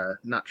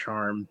 Not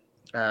charm.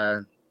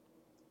 Uh,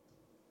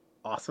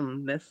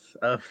 Awesomeness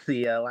of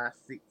the last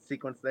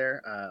sequence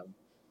there.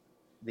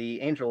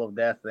 The Angel of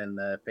Death and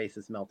the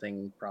faces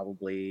melting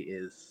probably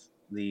is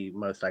the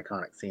most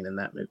iconic scene in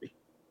that movie.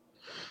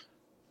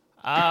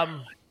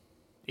 Um,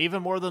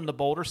 Even more than the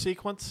boulder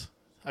sequence.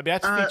 I mean,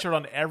 that's Uh, featured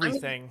on I mean,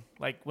 everything.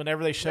 Like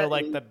whenever they show that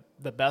like is,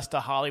 the best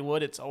of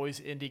Hollywood, it's always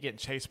Indy getting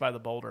chased by the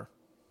boulder.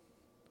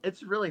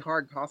 it's really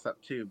hard toss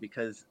up too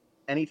because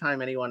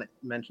anytime anyone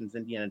mentions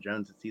Indiana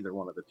Jones, it's either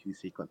one of the two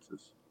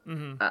sequences.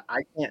 Mm-hmm.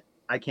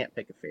 I can't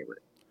pick a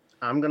favorite.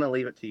 I'm gonna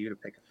leave it to you to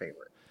pick a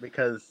favorite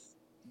because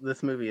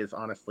this movie is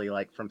honestly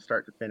like from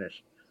start to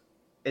finish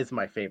is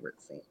my favorite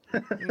scene.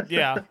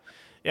 Yeah.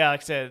 Yeah,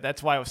 like I said,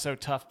 that's why it was so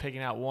tough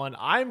picking out one.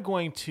 I'm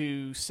going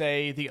to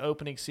say the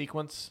opening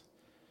sequence,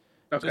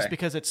 just Okay.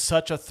 because it's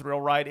such a thrill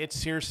ride. It's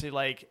seriously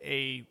like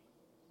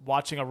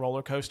watching a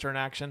roller coaster in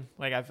action.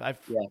 Like I've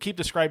Yeah. keep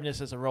describing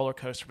this as a roller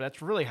coaster, but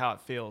that's really how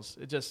it feels.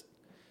 It just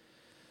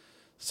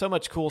so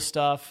much cool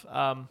stuff.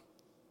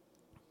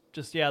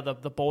 Just yeah, the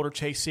boulder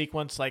chase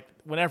sequence. Like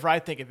whenever I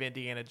think of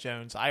Indiana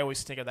Jones, I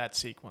always think of that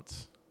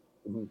sequence.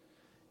 Mhm.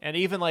 And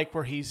even like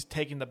where he's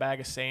taking the bag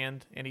of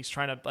sand and he's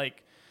trying to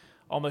like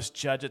almost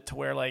judge it to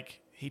where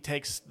like he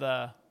takes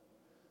the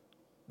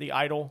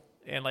idol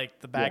and like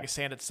the bag Yeah. of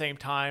sand at the same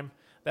time.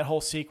 That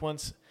whole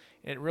sequence,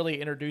 it really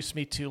introduced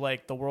me to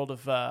like the world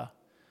of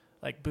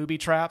like booby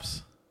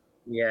traps.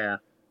 Yeah.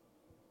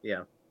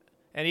 Yeah.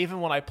 And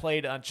even when I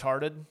played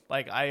Uncharted,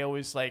 like I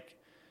always like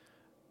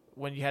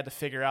when you had to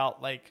figure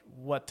out like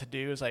what to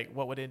do is like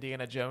what would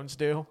Indiana Jones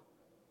do?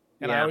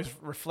 And I Yeah. always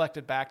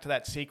reflected back to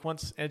that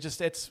sequence. And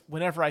it's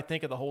whenever I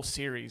think of the whole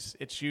series,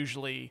 it's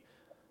usually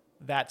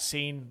that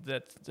scene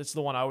that's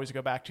the one I always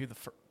go back to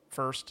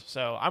first.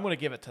 So I'm going to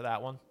give it to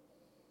that one.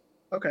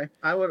 Okay.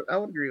 I would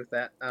agree with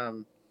that.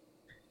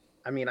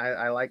 I mean,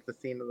 I like the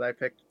scene that I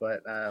picked,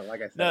 but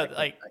like I said, No,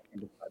 like I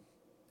can't decide.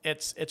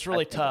 it's I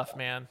really can't tough, decide.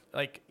 man.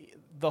 Like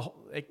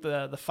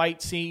the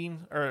fight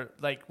scene or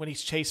like when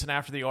he's chasing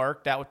after the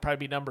Ark, that would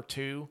probably be number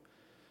 2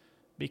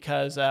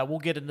 because we'll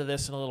get into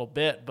this in a little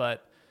bit,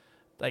 but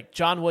like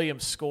John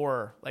Williams'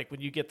 score, like when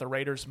you get the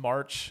Raiders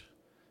march,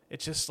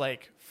 it's just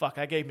like fuck.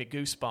 I gave me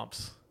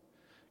goosebumps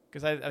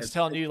because I was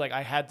telling you like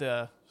I had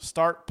to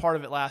start part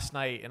of it last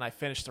night and I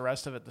finished the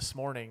rest of it this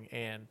morning,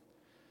 and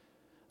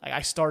like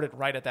I started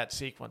right at that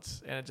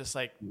sequence, and it just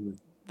like Mhm.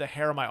 the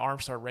hair on my arm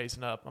started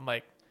raising up. I'm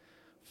like,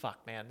 fuck,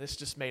 man, this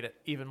just made it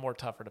even more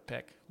tougher to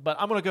pick. But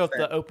I'm gonna go with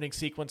Fair. the opening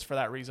sequence for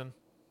that reason.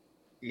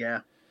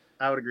 Yeah,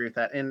 I would agree with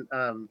that. And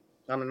on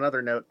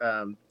another note,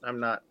 I'm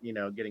not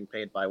getting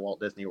paid by Walt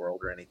Disney World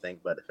or anything,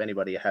 but if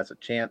anybody has a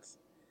chance,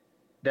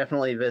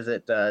 definitely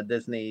visit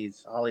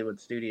Disney's Hollywood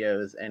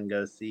Studios and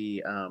go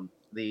see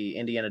the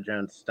Indiana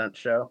Jones stunt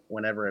show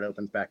whenever it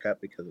opens back up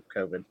because of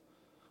COVID.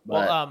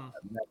 But Well,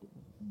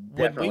 when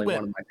we definitely one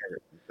went of my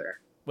favorite things there.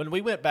 when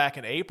we went back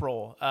in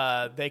April,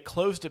 they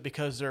closed it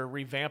because they're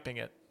revamping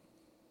it.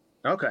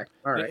 Okay,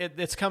 all right.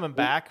 It's coming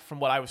back from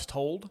what I was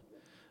told,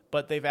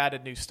 but they've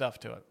added new stuff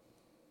to it.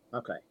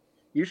 Okay.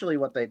 Usually,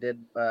 what they did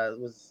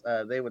was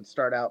they would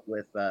start out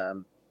with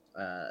the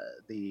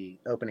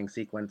opening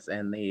sequence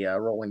and the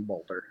rolling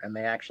boulder, and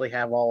they actually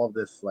have all of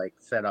this like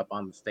set up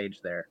on the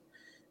stage there,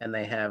 and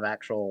they have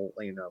actual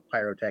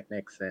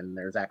pyrotechnics, and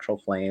there's actual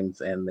flames,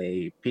 and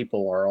the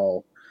people are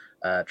all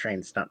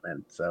trained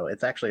stuntmen. So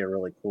it's actually a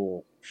really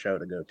cool show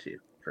to go to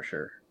for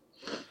sure.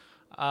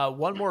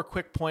 One more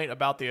quick point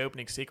about the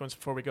opening sequence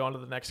before we go on to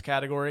the next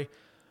category.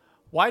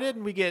 Why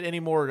didn't we get any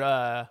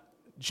more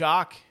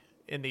Jock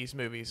in these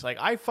movies? Like,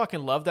 I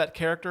fucking love that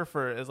character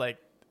for as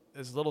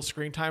little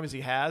screen time as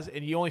he has,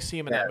 and you only see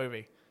him in that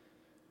movie.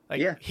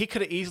 Like, he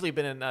could have easily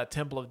been in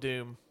Temple of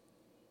Doom.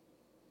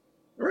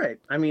 Right.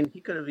 I mean, he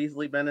could have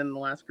easily been in The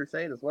Last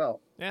Crusade as well.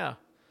 Yeah.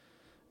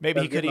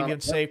 Maybe he could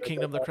even save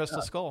Kingdom of the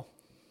Crystal Skull.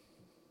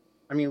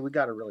 I mean, we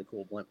got a really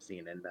cool blimp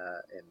scene in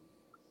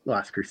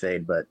Last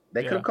Crusade, but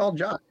they could have called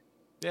Jock.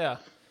 Yeah.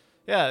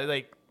 Yeah,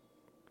 like,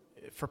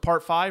 for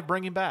part 5,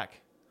 bring him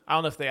back. I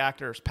don't know if the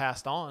actor's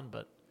passed on,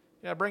 but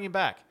yeah, bring him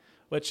back.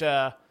 Which,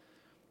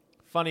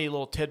 funny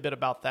little tidbit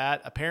about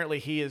that. Apparently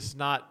he is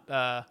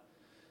not,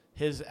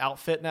 his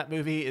outfit in that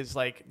movie is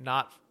like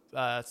not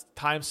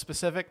time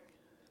specific.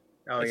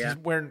 Oh, yeah. He's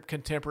wearing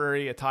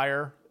contemporary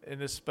attire,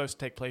 and it's supposed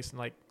to take place in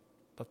like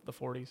the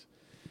 40s.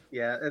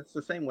 Yeah, it's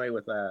the same way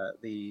with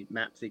the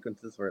map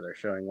sequences where they're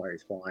showing where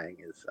he's flying.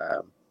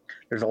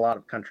 There's a lot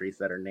of countries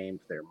that are named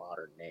their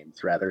modern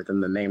names rather than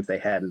the names they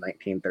had in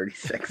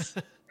 1936.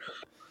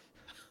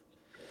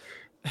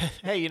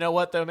 Hey, you know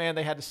what though, man?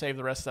 They had to save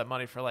the rest of that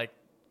money for like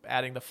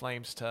adding the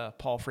flames to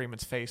Paul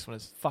Freeman's face when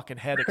his fucking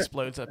head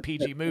explodes. A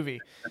PG movie.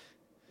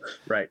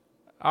 Right.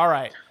 All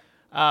right.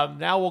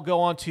 Now we'll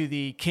go on to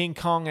the King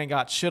Kong and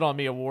Got Shit on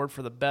Me award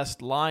for the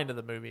best line of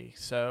the movie.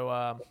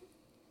 So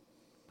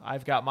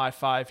I've got my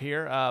 5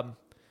 here.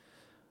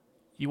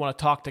 You want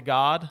to talk to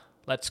God?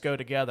 Let's go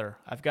together.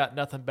 I've got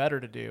nothing better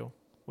to do.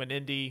 When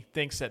Indy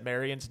thinks that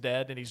Marion's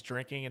dead and he's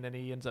drinking, and then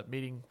he ends up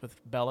meeting with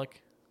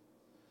Bellic.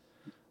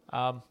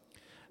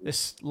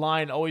 This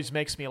line always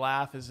makes me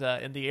laugh is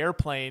in the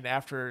airplane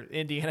after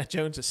Indiana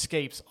Jones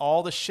escapes,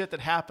 all the shit that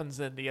happens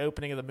in the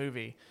opening of the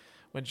movie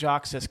when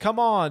Jock says, come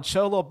on,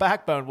 show a little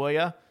backbone, will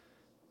ya?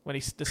 When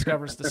he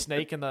discovers the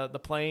snake in the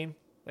plane.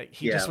 Like,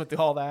 he just went through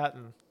all that.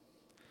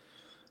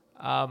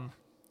 And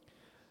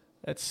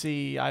let's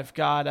see. I've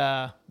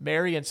got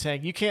Marion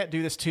saying, you can't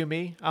do this to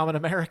me. I'm an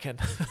American.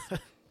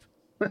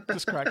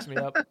 Just cracks me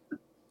up.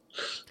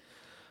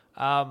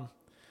 I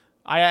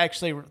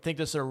actually think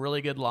this is a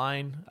really good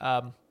line.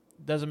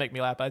 Doesn't make me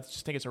laugh. I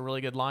just think it's a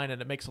really good line,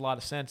 and it makes a lot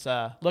of sense.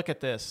 Look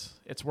at this.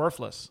 It's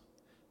worthless.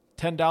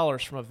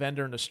 $10 from a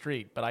vendor in the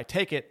street, but I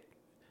take it,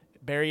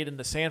 bury it in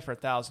the sand for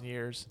 1,000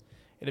 years,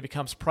 and it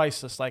becomes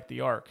priceless like the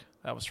Ark.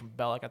 That was from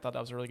Bellic. I thought that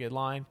was a really good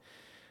line.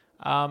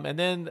 And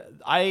then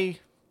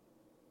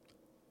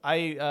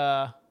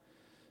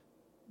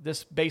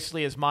this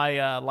basically is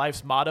my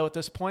life's motto at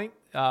this point.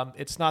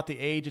 It's not the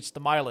age, it's the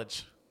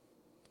mileage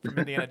from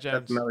Indiana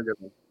Jones. That's another good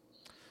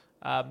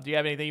one. Do you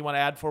have anything you want to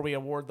add before we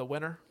award the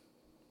winner?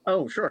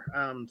 Oh, sure.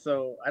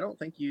 So I don't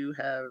think you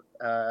have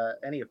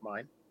any of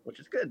mine, which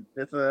is good.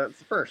 It's a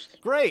first.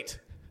 Great.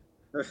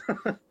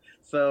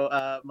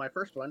 So my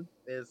first one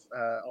is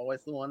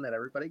always the one that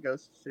everybody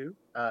goes to.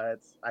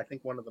 It's, I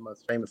think, one of the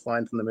most famous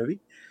lines in the movie.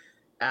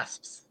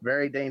 Asps,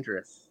 very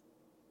dangerous.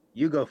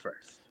 You go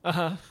first.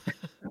 Uh-huh.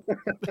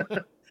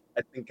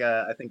 I think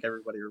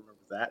everybody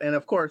remembers that. And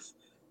of course,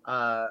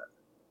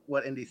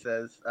 what Indy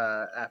says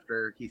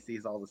after he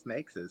sees all the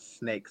snakes is,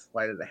 snakes,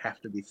 why do they have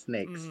to be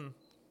snakes?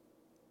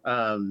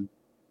 Mm-hmm.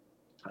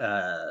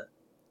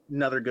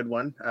 Another good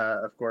one,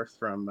 of course,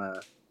 from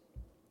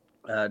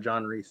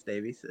John Rhys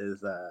Davies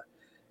is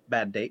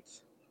Bad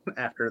Dates.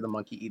 After the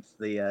monkey eats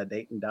the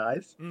date and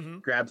dies,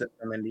 grabs it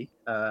from Indy.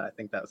 I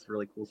think that was a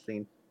really cool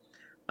scene.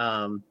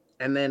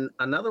 And then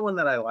another one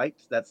that I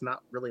liked that's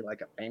not really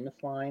like a famous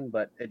line,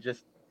 but it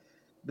just,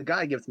 the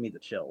guy gives me the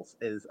chills,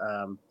 is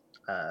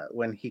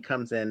when he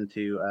comes in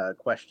to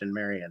question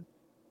Marion,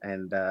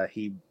 and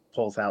he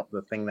pulls out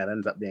the thing that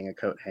ends up being a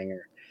coat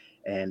hanger,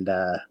 and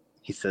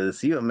he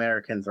says, you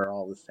Americans are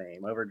all the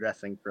same,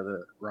 overdressing for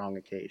the wrong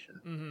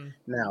occasion.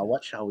 Now,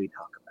 what shall we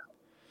talk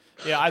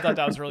about? Yeah, I thought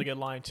that was a really good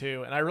line,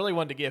 too. And I really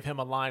wanted to give him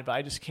a line, but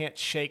I just can't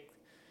shake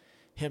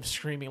him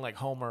screaming like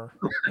Homer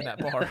in that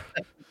bar.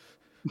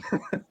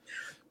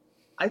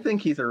 I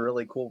think he's a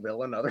really cool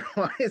villain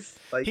otherwise.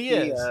 Like, he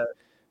is.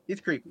 He's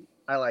creepy.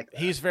 I like that.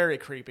 He's very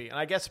creepy. And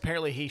I guess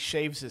apparently he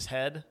shaves his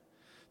head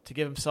to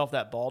give himself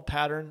that bald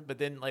pattern. But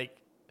then, like,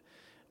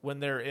 when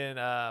they're in,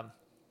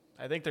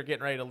 I think they're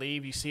getting ready to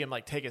leave, you see him,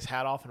 like, take his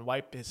hat off and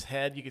wipe his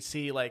head. You can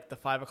see, like, the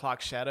 5 o'clock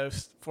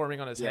shadows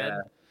forming on his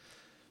head.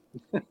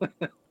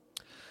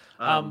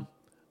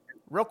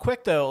 Real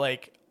quick, though,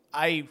 like,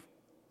 I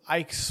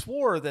I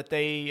swore that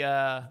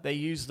they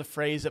use the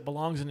phrase "it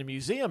belongs in a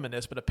museum" in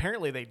this, but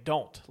apparently they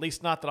don't. At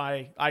least not that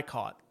I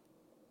caught.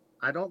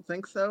 I don't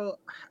think so.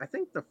 I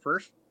think the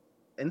first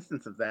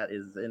instance of that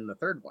is in the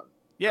third one.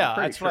 Yeah,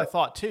 that's what I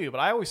thought too. But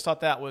I always thought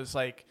that was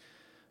like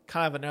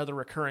kind of another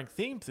recurring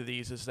theme through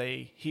these. Is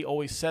he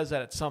always says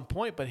that at some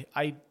point, but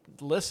I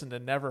listened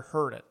and never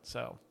heard it.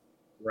 So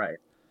right.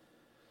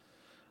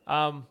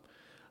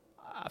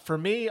 For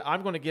me,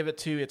 I'm going to give it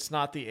to it's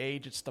not the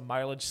age, it's the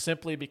mileage,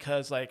 simply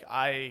because like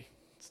I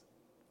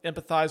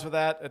empathize with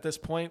that at this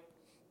point.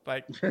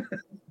 Like,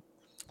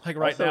 like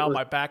right now,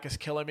 my back is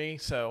killing me.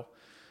 So,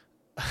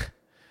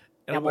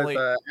 and it was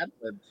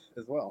ad-libbed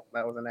as well.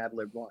 That was an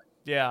ad-libbed line.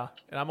 Yeah,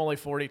 and I'm only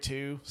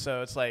 42,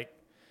 so it's like,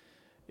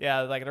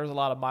 yeah, like there's a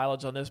lot of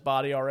mileage on this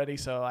body already.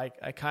 So I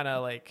kind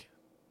of like,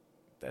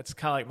 that's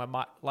kind of like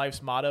my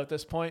life's motto at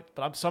this point.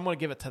 But so I'm going to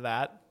give it to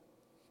that.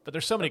 But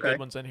there's so many good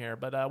ones in here.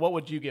 But what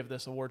would you give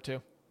this award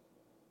to?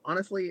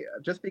 Honestly,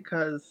 just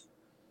because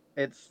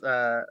it's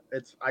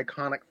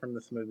iconic from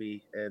this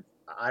movie,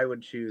 I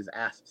would choose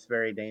Asp's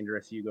Very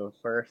Dangerous, You Go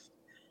First.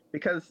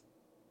 Because,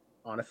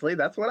 honestly,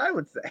 that's what I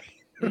would say.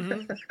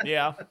 Mm-hmm.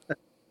 Yeah.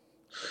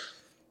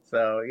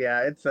 So,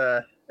 yeah, it's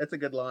a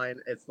good line.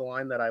 It's the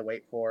line that I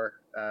wait for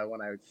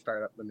when I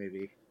start up the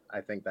movie.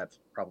 I think that's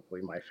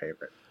probably my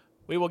favorite.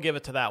 We will give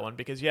it to that one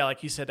because, yeah,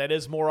 like you said, that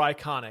is more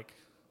iconic.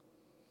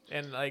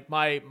 And like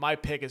my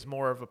pick is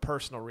more of a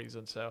personal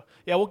reason, so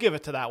yeah, we'll give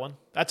it to that one.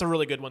 That's a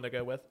really good one to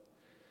go with.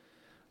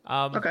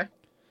 Okay.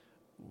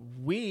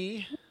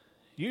 We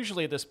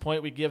usually at this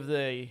point we give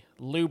the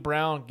Lou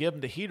Brown Give 'Em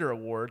the Heater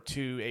Award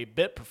to a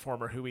bit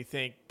performer who we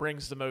think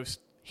brings the most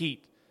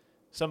heat.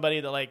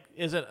 Somebody that like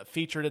isn't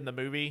featured in the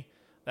movie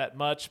that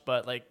much,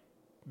 but like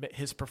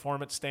his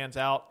performance stands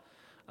out.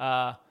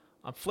 I'm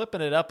flipping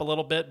it up a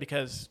little bit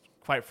because,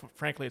 quite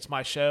frankly, it's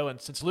my show,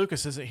 and since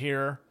Lucas isn't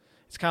here.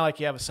 It's kind of like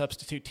you have a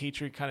substitute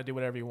teacher. You kind of do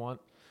whatever you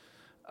want.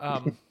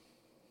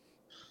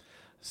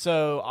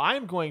 So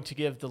I'm going to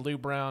give the Lou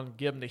Brown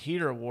Give 'Em the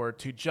Heater Award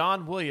to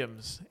John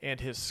Williams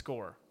and his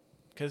score.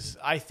 Because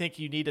I think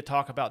you need to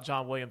talk about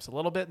John Williams a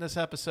little bit in this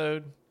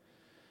episode.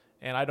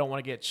 And I don't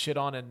want to get shit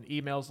on in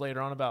emails later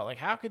on about, like,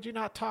 how could you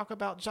not talk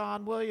about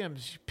John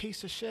Williams, you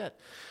piece of shit?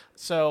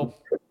 So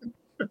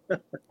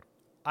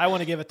I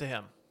want to give it to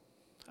him.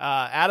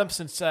 Adam,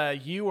 since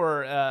you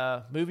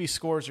are movie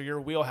scores or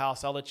your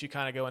wheelhouse, I'll let you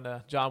kind of go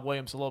into John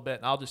Williams a little bit,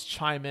 and I'll just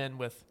chime in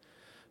with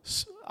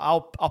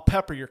I'll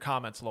pepper your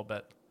comments a little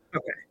bit.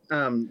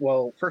 Okay.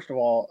 Well, first of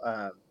all,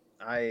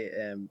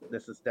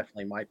 this is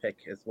definitely my pick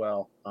as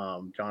well.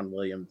 John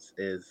Williams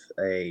is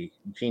a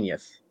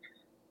genius.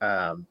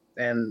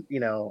 And, you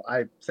know,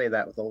 I say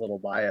that with a little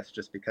bias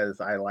just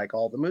because I like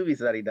all the movies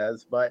that he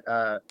does. But,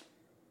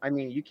 I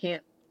mean, you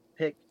can't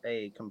pick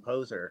a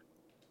composer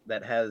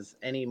that has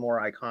any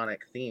more iconic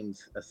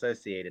themes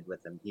associated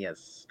with him. He has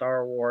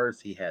Star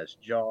Wars, he has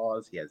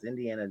Jaws, he has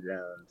Indiana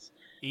Jones,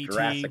 E.T.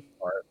 Jurassic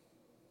Park,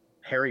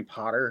 Harry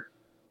Potter.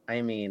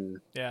 I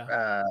mean,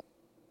 yeah,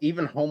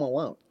 even Home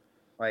Alone.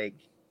 Like,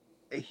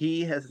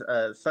 he has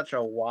such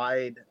a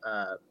wide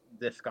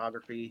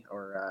discography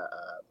or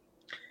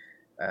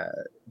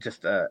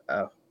just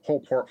a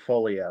whole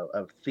portfolio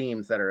of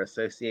themes that are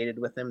associated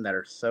with him that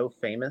are so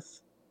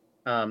famous.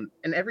 And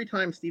every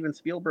time Steven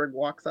Spielberg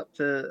walks up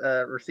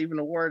to receive an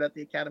award at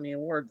the Academy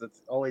Awards,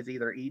 it's always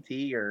either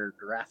E.T. or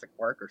Jurassic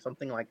Park or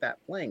something like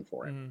that playing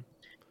for him.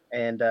 Mm-hmm.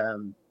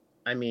 And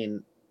I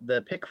mean,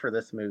 the pick for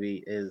this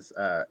movie is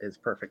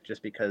perfect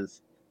just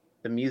because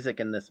the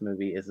music in this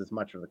movie is as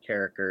much of a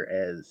character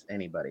as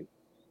anybody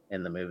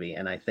in the movie.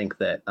 And I think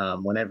that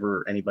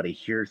whenever anybody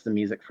hears the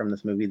music from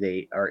this movie,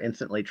 they are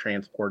instantly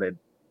transported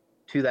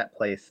to that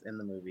place in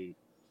the movie.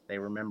 They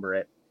remember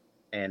it.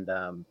 And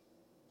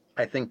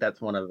I think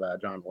that's one of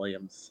John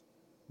Williams'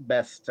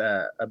 best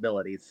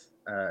abilities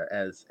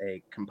as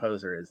a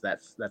composer. Is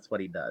that's what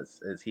he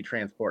does. Is he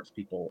transports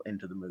people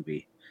into the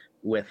movie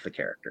with the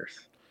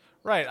characters.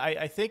 Right.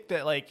 I think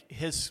that like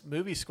his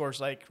movie scores,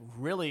 like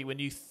really, when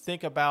you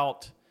think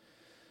about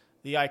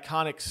the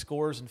iconic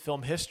scores in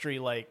film history,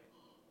 like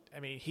I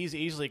mean, he's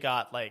easily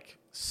got like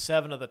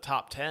 7 of the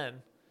top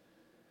 10.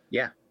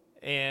 Yeah.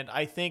 And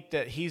I think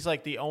that he's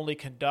like the only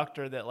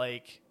conductor that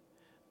like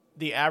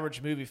the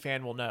average movie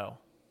fan will know.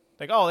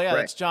 Like, oh, yeah,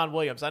 That's John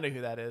Williams. I know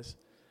who that is.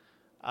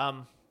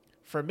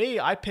 For me,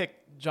 I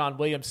picked John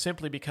Williams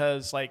simply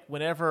because, like,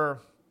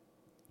 whenever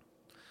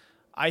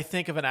I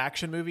think of an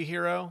action movie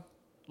hero,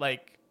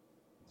 like,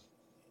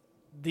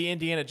 the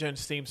Indiana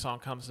Jones theme song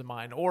comes to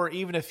mind. Or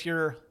even if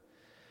you're,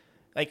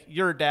 like,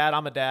 you're a dad,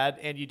 I'm a dad,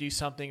 and you do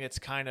something that's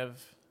kind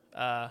of,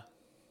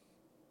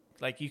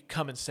 like, you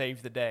come and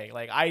save the day.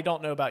 Like, I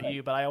don't know about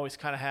you, but I always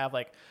kind of have,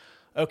 like,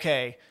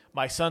 okay,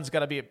 my son's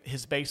got to be at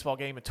his baseball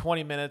game in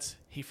 20 minutes.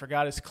 He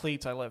forgot his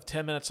cleats. I live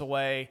 10 minutes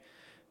away.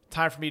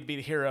 Time for me to be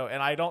the hero.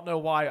 And I don't know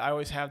why I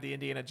always have the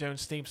Indiana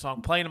Jones theme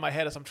song playing in my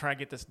head as I'm trying to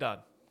get this done.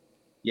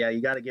 Yeah,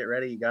 you got to get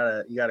ready. You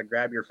got to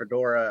grab your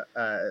fedora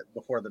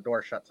before the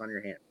door shuts on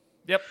your hand.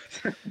 Yep.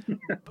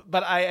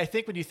 But I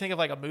think when you think of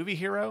like a movie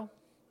hero,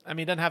 I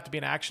mean, it doesn't have to be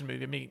an action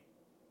movie. I mean,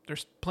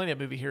 there's plenty of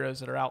movie heroes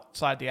that are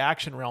outside the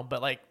action realm,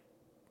 but like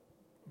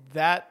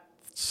that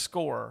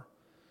score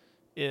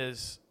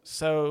is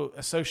so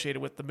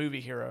associated with the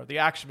movie hero, the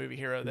action movie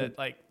hero, that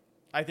like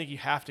I think you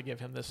have to give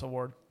him this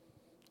award.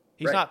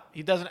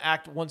 He doesn't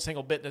act one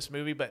single bit in this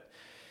movie, but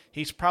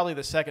he's probably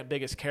the second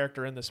biggest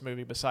character in this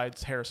movie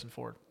besides Harrison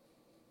Ford.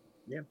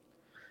 Yeah.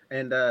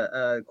 And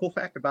cool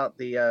fact about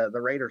the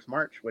Raiders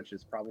March, which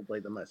is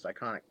probably the most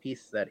iconic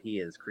piece that he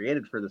has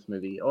created for this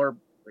movie, or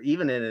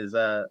even in his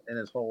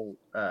whole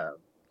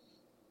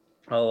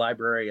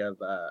library of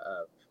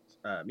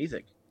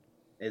music,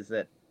 is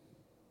that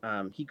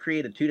he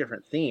created 2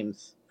 different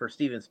themes for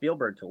Steven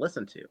Spielberg to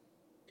listen to.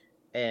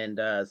 And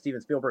Steven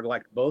Spielberg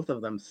liked both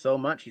of them so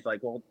much, he's like,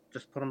 well,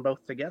 just put them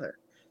both together.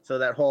 So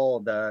that whole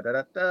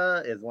da-da-da-da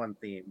is one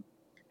theme.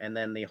 And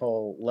then the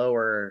whole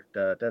lower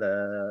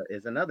da-da-da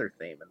is another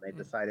theme. And they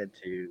decided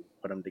to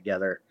put them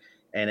together.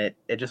 And it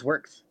just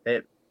works.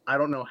 I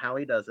don't know how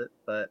he does it,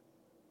 but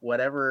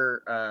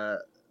whatever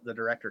the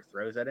director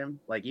throws at him,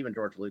 like even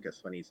George Lucas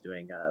when he's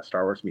doing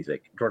Star Wars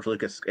music, George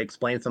Lucas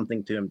explains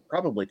something to him,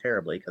 probably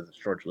terribly because it's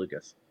George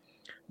Lucas.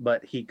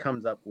 But he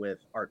comes up with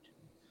art.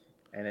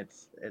 And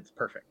it's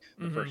perfect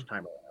the first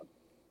time around.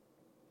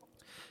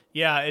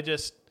 Yeah,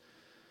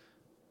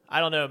 I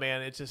don't know,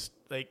 man. It's just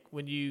like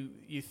when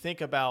you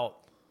think about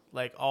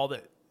like all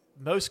the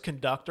most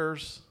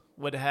conductors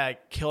would have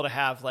kill to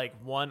have like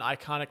one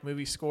iconic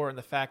movie score, and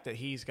the fact that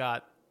he's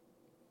got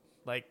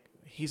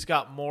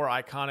more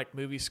iconic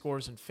movie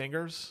scores than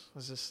fingers,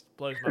 it just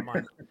blows my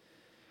mind.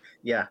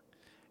 Yeah,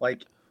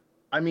 like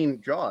I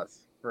mean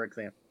Jaws, for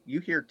example.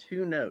 You hear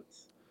 2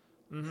 notes.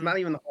 It's not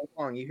even the whole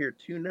song. You hear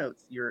 2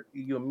 notes.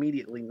 You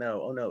immediately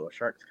know, oh no, a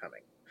shark's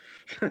coming.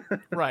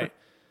 Right.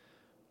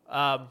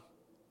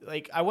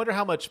 Like I wonder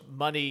how much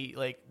money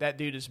like that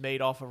dude has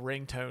made off of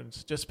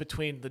ringtones just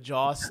between the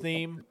Jaws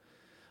theme,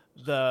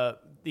 the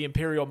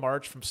Imperial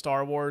March from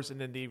Star Wars,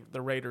 and then the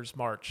Raiders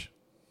March.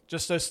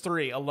 Just those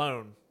 3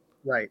 alone.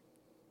 Right.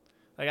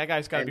 Like that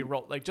guy's got to be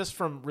rolled like just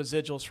from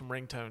residuals from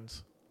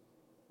ringtones.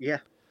 Yeah,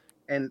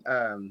 and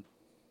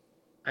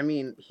I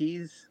mean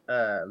he's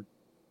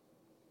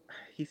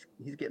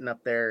getting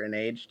up there in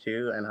age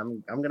too, and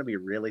I'm gonna be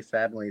really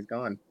sad when he's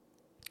gone,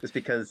 just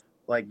because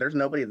like there's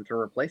nobody to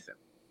replace him.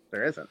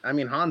 There isn't. I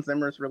mean Hans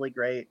Zimmer's really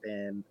great,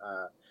 and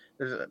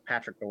there's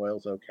Patrick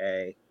Doyle's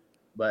okay,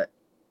 but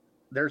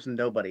there's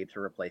nobody to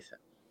replace him.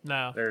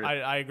 No,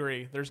 I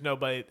agree. There's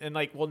nobody, and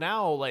like well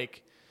now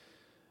like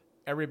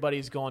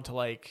everybody's going to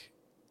like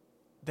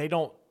they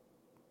don't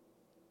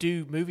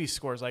do movie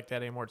scores like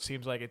that anymore. It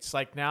seems like it's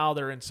like now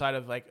they're inside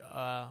of like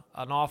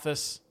an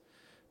office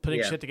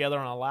putting shit together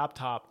on a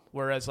laptop,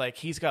 whereas like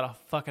he's got a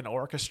fucking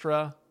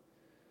orchestra.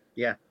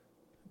 Yeah.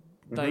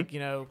 Like, you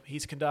know,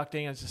 he's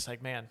conducting, and it's just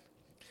like, man,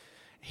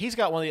 he's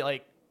got one of the,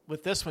 like,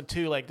 with this one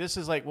too, like this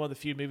is like one of the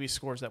few movie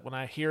scores that when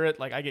I hear it,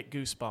 like I get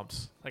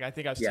goosebumps. Like I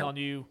think I was telling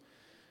you,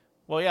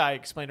 well, yeah, I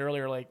explained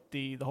earlier, like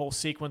the whole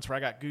sequence where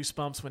I got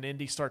goosebumps when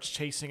Indy starts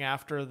chasing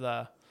after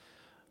the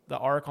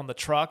Ark on the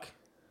truck.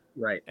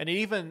 Right. And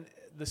even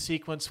the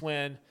sequence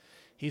when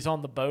he's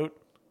on the boat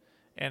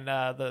and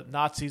the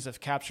Nazis have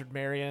captured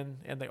Marion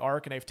and the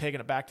Ark, and they've taken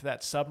it back to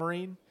that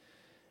submarine.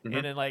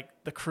 And then, like,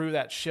 the crew of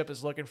that ship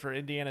is looking for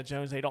Indiana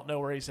Jones. They don't know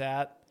where he's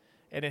at.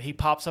 And then he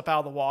pops up out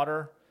of the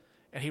water,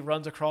 and he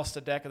runs across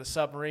the deck of the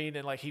submarine,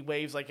 and, like, he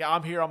waves, like, yeah,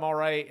 I'm here, I'm all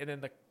right. And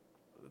then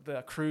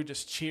the crew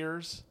just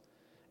cheers.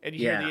 And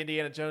you hear the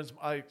Indiana Jones.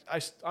 I'm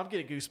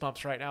getting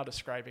goosebumps right now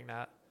describing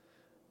that.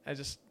 And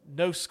just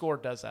no score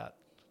does that.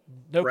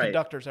 No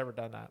conductor's ever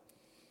done that.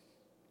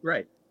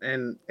 Right.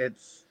 And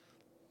it's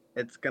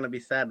going to be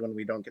sad when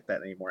we don't get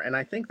that anymore. And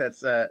I think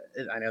that's, I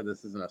know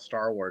this isn't a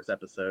Star Wars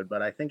episode,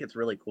 but I think it's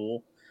really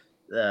cool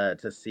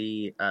to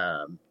see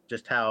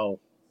just how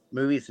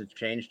movies have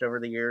changed over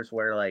the years,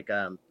 where like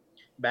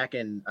back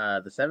in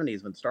the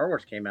 70s when Star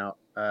Wars came out,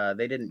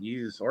 they didn't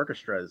use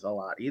orchestras a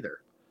lot either,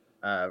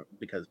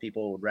 because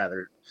people would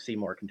rather see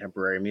more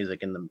contemporary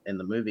music in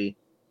the movie.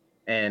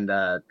 And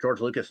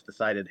George Lucas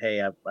decided,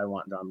 hey, I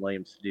want John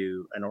Williams to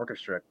do an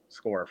orchestra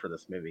score for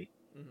this movie.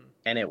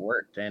 And it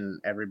worked, and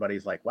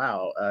everybody's like,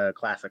 wow, a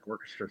classic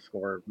orchestra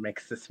score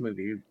makes this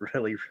movie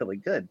really, really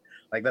good.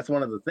 Like, that's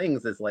one of the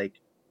things is, like,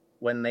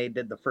 when they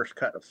did the first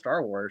cut of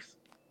Star Wars,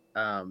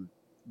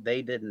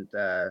 they didn't,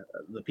 the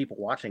people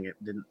watching it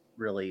didn't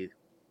really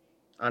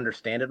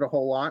understand it a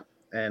whole lot.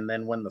 And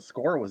then when the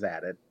score was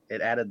added, it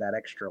added that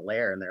extra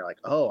layer, and they're like,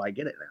 oh, I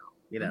get it now,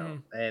 you know?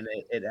 And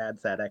it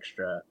adds that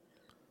extra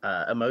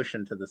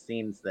emotion to the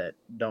scenes that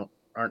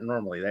aren't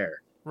normally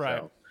there. Right.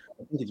 So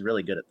I think he's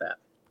really good at that.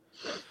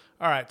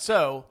 All right,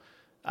 so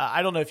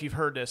I don't know if you've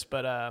heard this,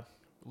 but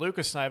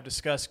Lucas and I have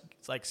discussed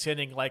like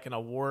sending like an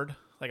award,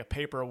 like a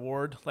paper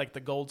award, like the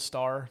gold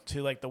star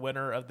to like the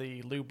winner of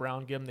the Lou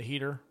Brown Give 'Em the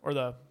Heater, or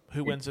the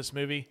who wins this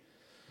movie.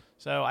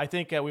 So I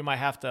think we might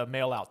have to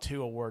mail out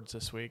 2 awards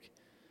this week.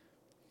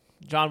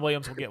 John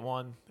Williams will get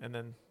one, and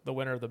then the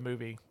winner of the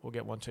movie will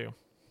get one too.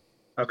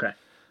 Okay.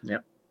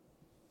 Yep.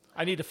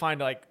 I need to find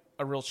like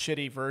a real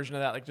shitty version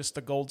of that, like just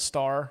the gold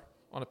star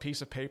on a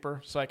piece of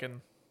paper, so I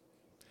can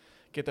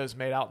get those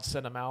made out and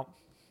send them out.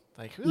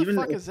 Like, who the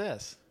fuck is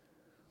this?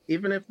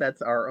 Even if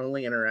that's our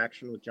only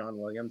interaction with John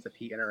Williams, if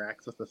he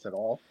interacts with us at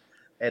all,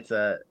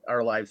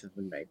 our lives have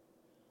been made.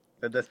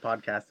 This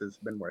podcast has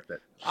been worth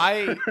it.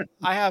 I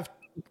have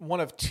one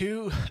of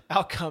two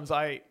outcomes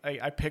I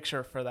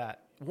picture for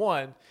that.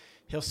 One,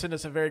 he'll send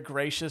us a very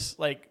gracious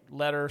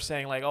letter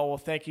saying oh, well,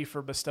 thank you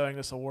for bestowing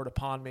this award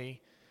upon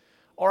me.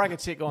 Or I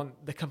could see it going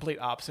the complete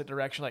opposite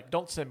direction.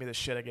 Don't send me this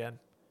shit again.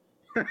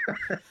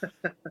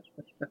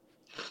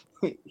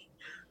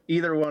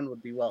 Either one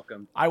would be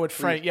welcome. I would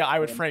frame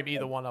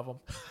either one of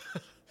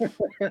them.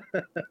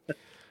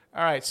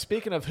 All right.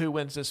 Speaking of who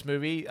wins this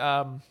movie,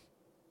 the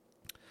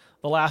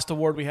last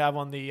award we have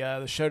on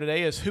the show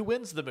today is who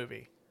wins the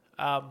movie.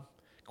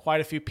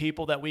 Quite a few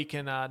people that we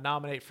can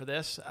nominate for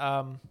this.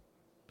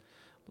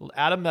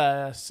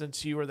 Adam,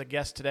 since you were the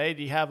guest today,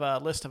 do you have a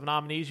list of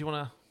nominees you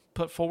want to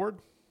put forward?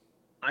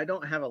 I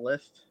don't have a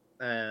list.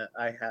 I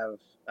have,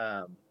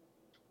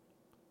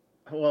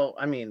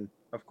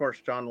 of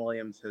course, John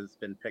Williams has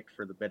been picked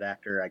for the bit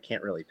actor. I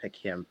can't really pick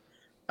him.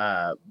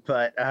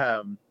 But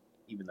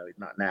even though he's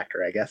not an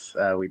actor, I guess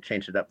we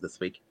changed it up this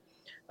week.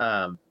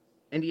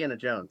 Indiana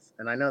Jones.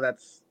 And I know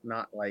that's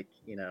not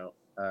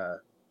a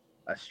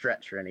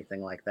stretch or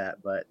anything like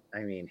that. But,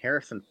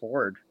 Harrison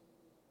Ford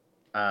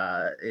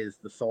is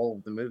the soul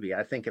of the movie.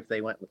 I think if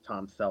they went with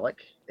Tom Selleck,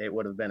 it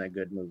would have been a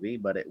good movie,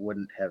 but it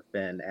wouldn't have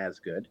been as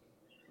good.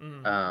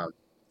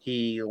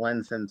 He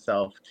lends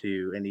himself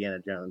to Indiana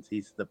Jones.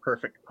 He's the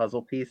perfect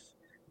puzzle piece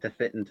to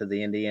fit into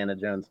the Indiana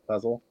Jones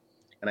puzzle.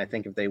 And I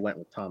think if they went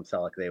with Tom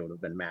Selleck, they would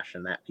have been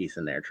mashing that piece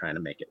in there trying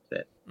to make it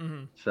fit.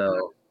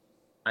 So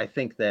I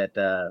think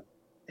that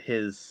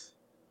his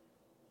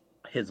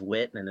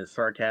wit and his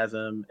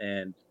sarcasm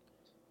and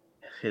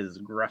his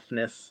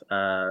gruffness,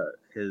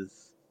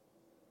 his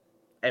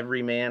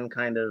everyman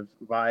kind of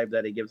vibe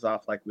that he gives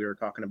off, like we were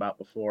talking about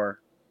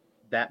before,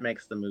 that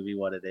makes the movie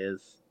what it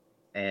is.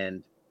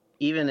 And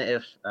even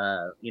if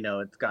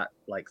it's got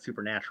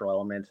supernatural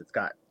elements, it's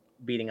got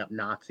beating up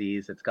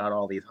Nazis, it's got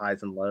all these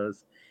highs and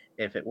lows,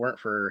 if it weren't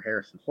for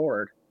Harrison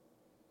Ford,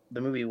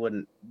 the movie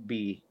wouldn't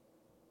be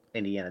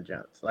Indiana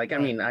Jones. I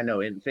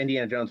know if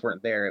Indiana Jones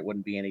weren't there, it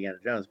wouldn't be Indiana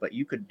Jones, but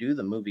you could do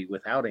the movie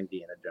without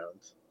Indiana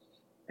Jones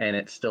and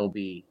it still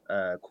be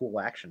a cool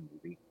action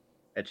movie.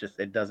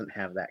 It doesn't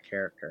have that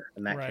character,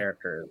 and that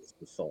character is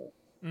the soul.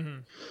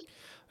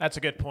 That's a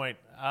good point.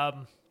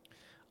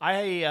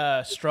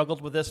 I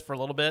struggled with this for a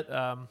little bit.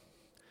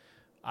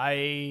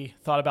 I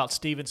thought about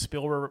Steven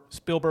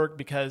Spielberg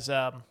because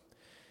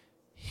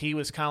he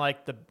was kind of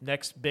like the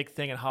next big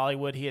thing in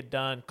Hollywood. He had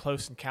done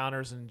Close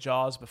Encounters and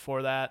Jaws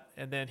before that,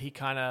 and then he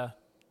kind of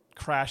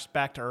crashed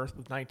back to earth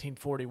with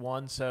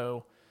 1941.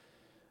 So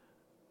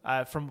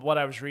from what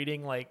I was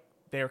reading,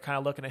 they were kind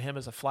of looking at him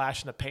as a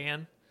flash in the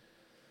pan.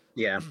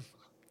 Yeah.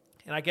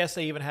 And I guess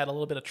they even had a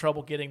little bit of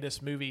trouble getting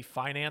this movie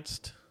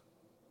financed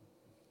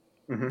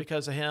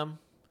because of him.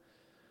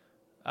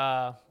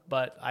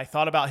 But I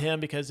thought about him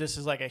because this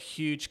is a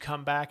huge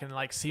comeback and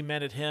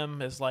cemented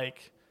him as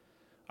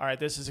all right,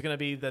 this is going to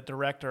be the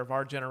director of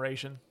our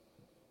generation.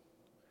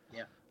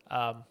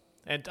 Yeah.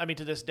 And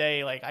to this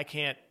day,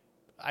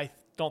 I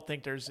don't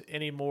think there's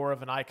any more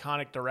of an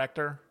iconic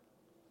director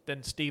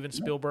than Steven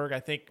Spielberg. I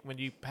think when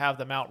you have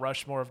the Mount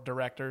Rushmore of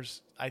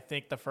directors, I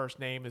think the first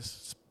name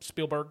is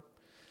Spielberg.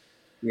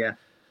 Yeah.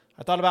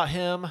 I thought about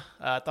him.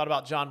 I thought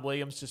about John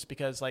Williams just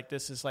because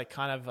this is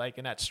kind of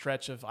in that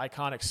stretch of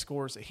iconic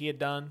scores that he had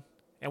done.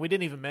 And we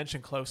didn't even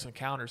mention Close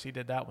Encounters. He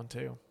did that one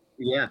too.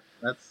 Yeah,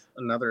 that's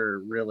another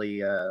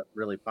really,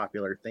 really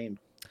popular theme.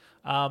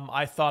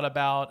 I thought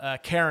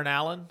about Karen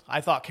Allen. I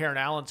thought Karen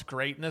Allen's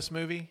great in this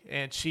movie,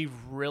 and she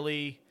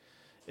really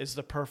is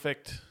the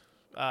perfect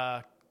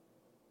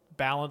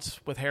balance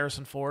with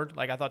Harrison Ford.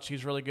 I thought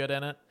she's really good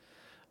in it.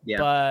 Yeah.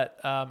 But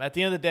at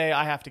the end of the day,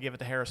 I have to give it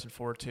to Harrison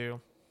Ford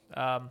too.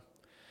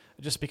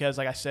 Just because,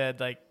 like I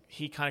said,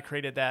 he kind of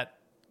created that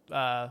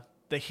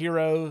the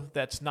hero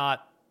that's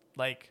not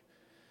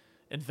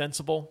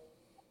invincible.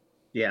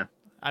 Yeah.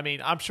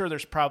 I'm sure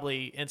there's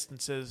probably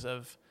instances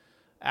of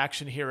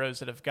action heroes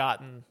that have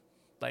gotten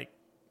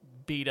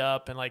beat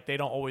up and they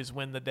don't always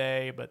win the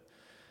day, but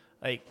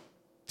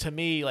to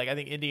me, I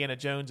think Indiana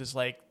Jones is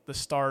the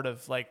start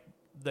of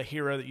the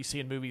hero that you see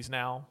in movies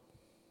now.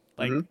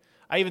 I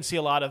even see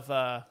a lot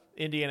of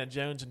Indiana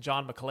Jones and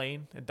John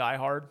McClane and Die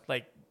Hard.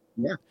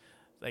 Yeah.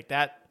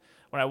 That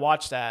when I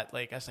watched that,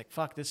 I was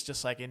fuck, this is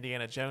just like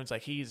Indiana Jones.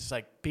 He's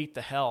beat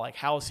the hell.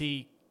 How is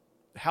he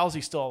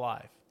still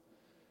alive?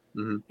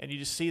 And you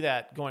just see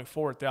that going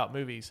forward throughout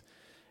movies.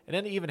 And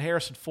then even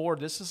Harrison Ford,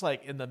 this is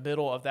in the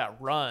middle of that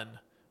run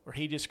where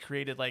he just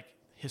created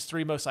his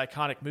three most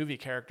iconic movie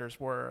characters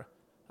were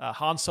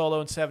Han Solo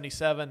in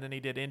 1977, then he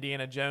did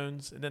Indiana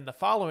Jones, and then the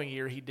following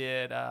year he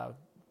did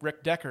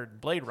Rick Deckard in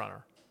Blade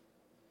Runner.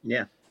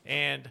 Yeah.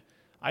 And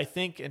I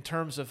think in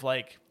terms of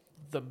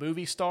the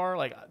movie star,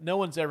 no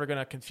one's ever going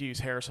to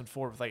confuse Harrison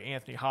Ford with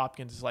Anthony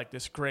Hopkins is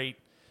this great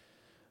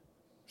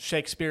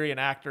Shakespearean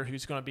actor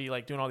who's going to be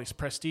doing all these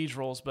prestige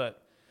roles.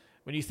 But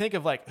when you think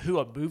of like who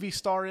a movie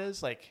star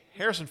is, like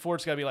Harrison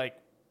Ford's got to be like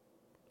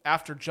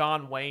after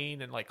John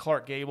Wayne and like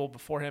Clark Gable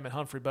before him and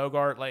Humphrey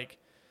Bogart. Like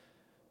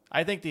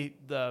I think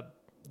the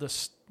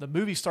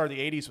movie star of the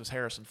 80s was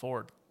Harrison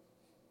Ford.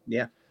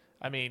 Yeah.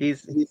 I mean,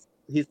 he's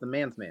the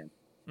man's man.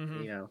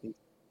 Mm-hmm. You know,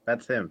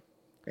 that's him.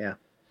 Yeah.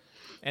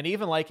 And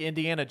even like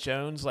Indiana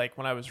Jones, like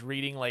when I was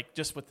reading, like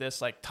just with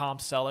this, like Tom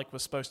Selleck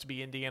was supposed to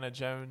be Indiana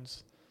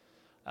Jones.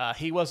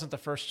 He wasn't the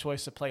first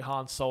choice to play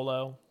Han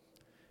Solo.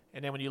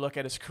 And then when you look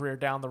at his career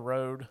down the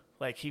road,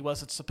 like he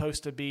wasn't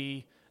supposed to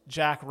be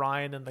Jack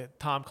Ryan in the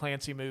Tom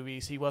Clancy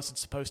movies. He wasn't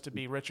supposed to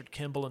be Richard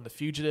Kimball in The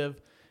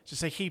Fugitive. It's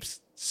just he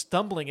keeps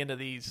stumbling into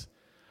these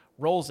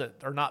roles that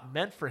are not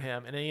meant for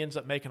him, and then he ends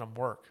up making them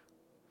work.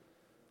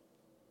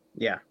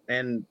 Yeah,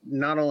 and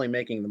not only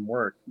making them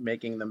work,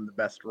 making them the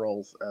best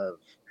roles of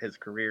his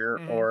career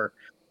or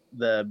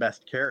the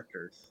best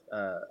characters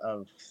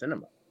of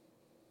cinema.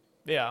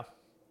 Yeah.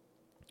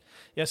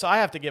 Yeah, so I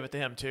have to give it to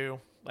him too.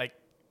 Like,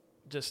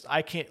 just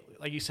I can't,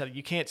 like you said,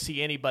 you can't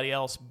see anybody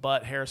else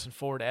but Harrison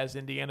Ford as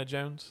Indiana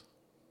Jones.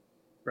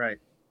 Right.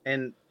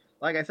 And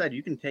like I said,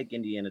 you can take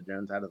Indiana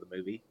Jones out of the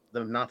movie.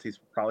 The Nazis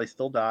will probably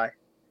still die.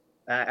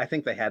 I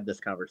think they had this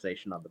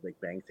conversation on The Big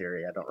Bang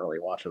Theory. I don't really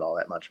watch it all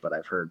that much, but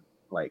I've heard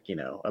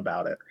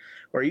about it,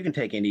 where you can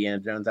take Indiana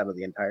Jones out of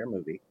the entire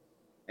movie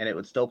and it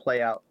would still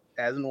play out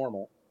as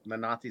normal. The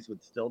Nazis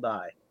would still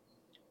die,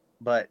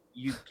 but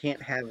you can't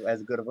have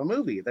as good of a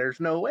movie. There's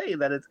no way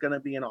that it's going to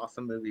be an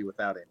awesome movie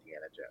without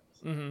Indiana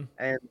Jones. Mm-hmm.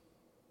 And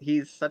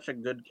he's such a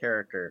good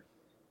character.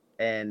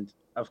 And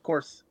of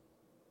course,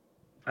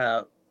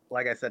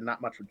 like I said,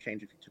 not much would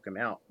change if you took him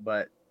out,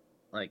 but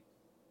like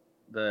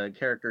the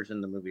characters in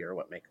the movie are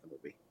what make the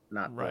movie,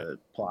 not the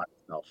plot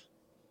itself.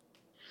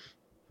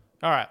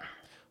 All right.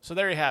 So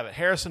there you have it.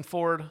 Harrison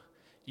Ford,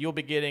 you'll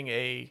be getting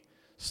a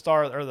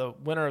star or the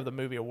winner of the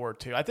movie award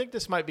too. I think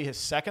this might be his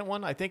second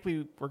one. I think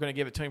we were going to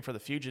give it to him for The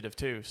Fugitive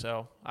too.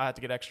 So I have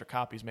to get extra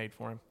copies made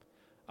for him.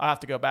 I'll have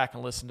to go back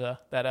and listen to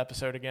that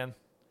episode again.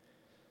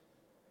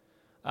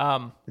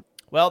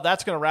 Well,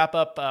 that's going to wrap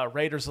up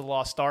Raiders of the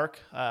Lost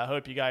Ark. I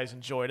hope you guys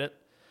enjoyed it.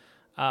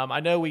 I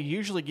know we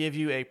usually give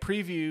you a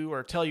preview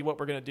or tell you what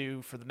we're going to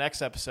do for the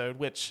next episode,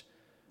 which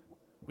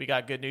we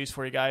got good news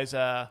for you guys.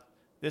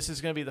 This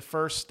is going to be the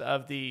first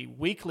of the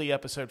weekly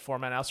episode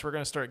format now, so we're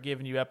going to start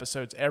giving you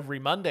episodes every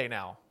Monday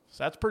now.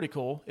 So that's pretty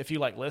cool if you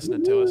like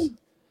listening to us.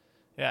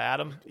 Yeah,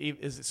 Adam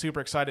is super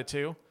excited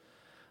too.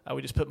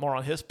 We just put more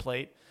on his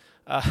plate.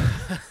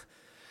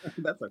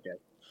 That's okay.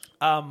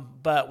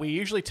 But we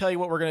usually tell you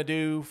what we're going to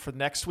do for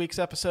next week's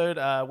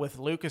episode. With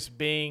Lucas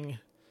being,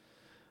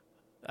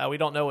 we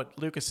don't know what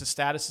Lucas's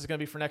status is going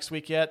to be for next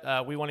week yet.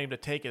 We want him to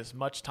take as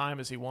much time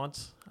as he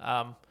wants.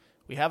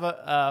 We have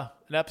an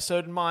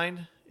episode in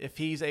mind if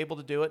he's able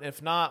to do it.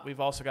 If not, we've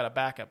also got a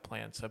backup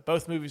plan. So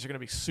both movies are going to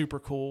be super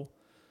cool.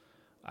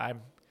 I'm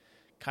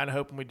kind of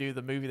hoping we do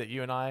the movie that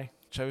you and I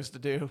chose to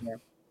do. Yeah.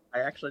 I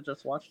actually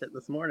just watched it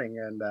this morning,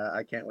 and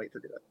I can't wait to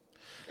do it.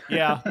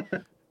 Yeah.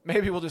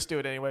 Maybe we'll just do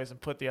it anyways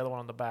and put the other one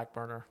on the back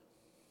burner.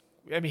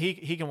 I mean,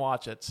 he can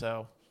watch it,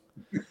 so.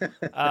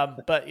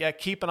 But, yeah,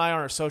 keep an eye on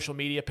our social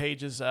media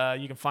pages.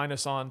 You can find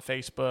us on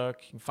Facebook.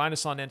 You can find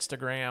us on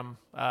Instagram,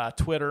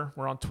 Twitter.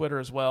 We're on Twitter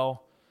as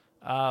well.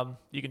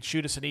 You can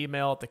shoot us an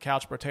email at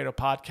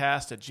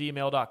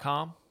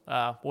thecouchpotatopodcast@gmail.com.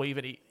 We'll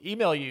even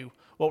email you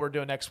what we're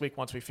doing next week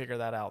once we figure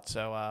that out.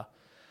 So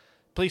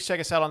please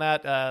check us out on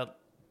that.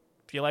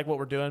 If you like what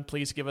we're doing,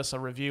 please give us a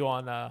review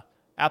on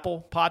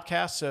Apple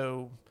Podcasts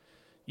so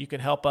you can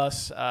help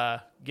us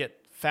get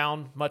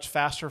found much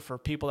faster for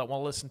people that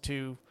want to listen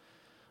to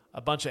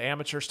a bunch of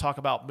amateurs talk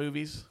about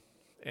movies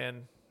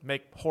and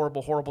make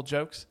horrible, horrible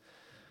jokes.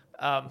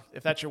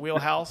 If that's your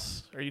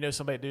wheelhouse or you know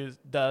somebody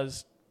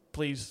does,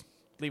 please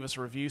leave us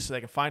a review so they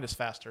can find us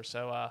faster.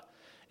 So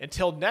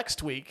until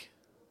next week,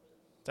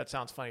 that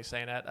sounds funny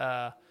saying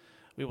that,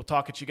 we will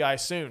talk at you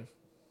guys soon.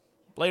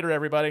 Later,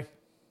 everybody.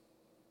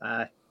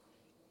 Bye.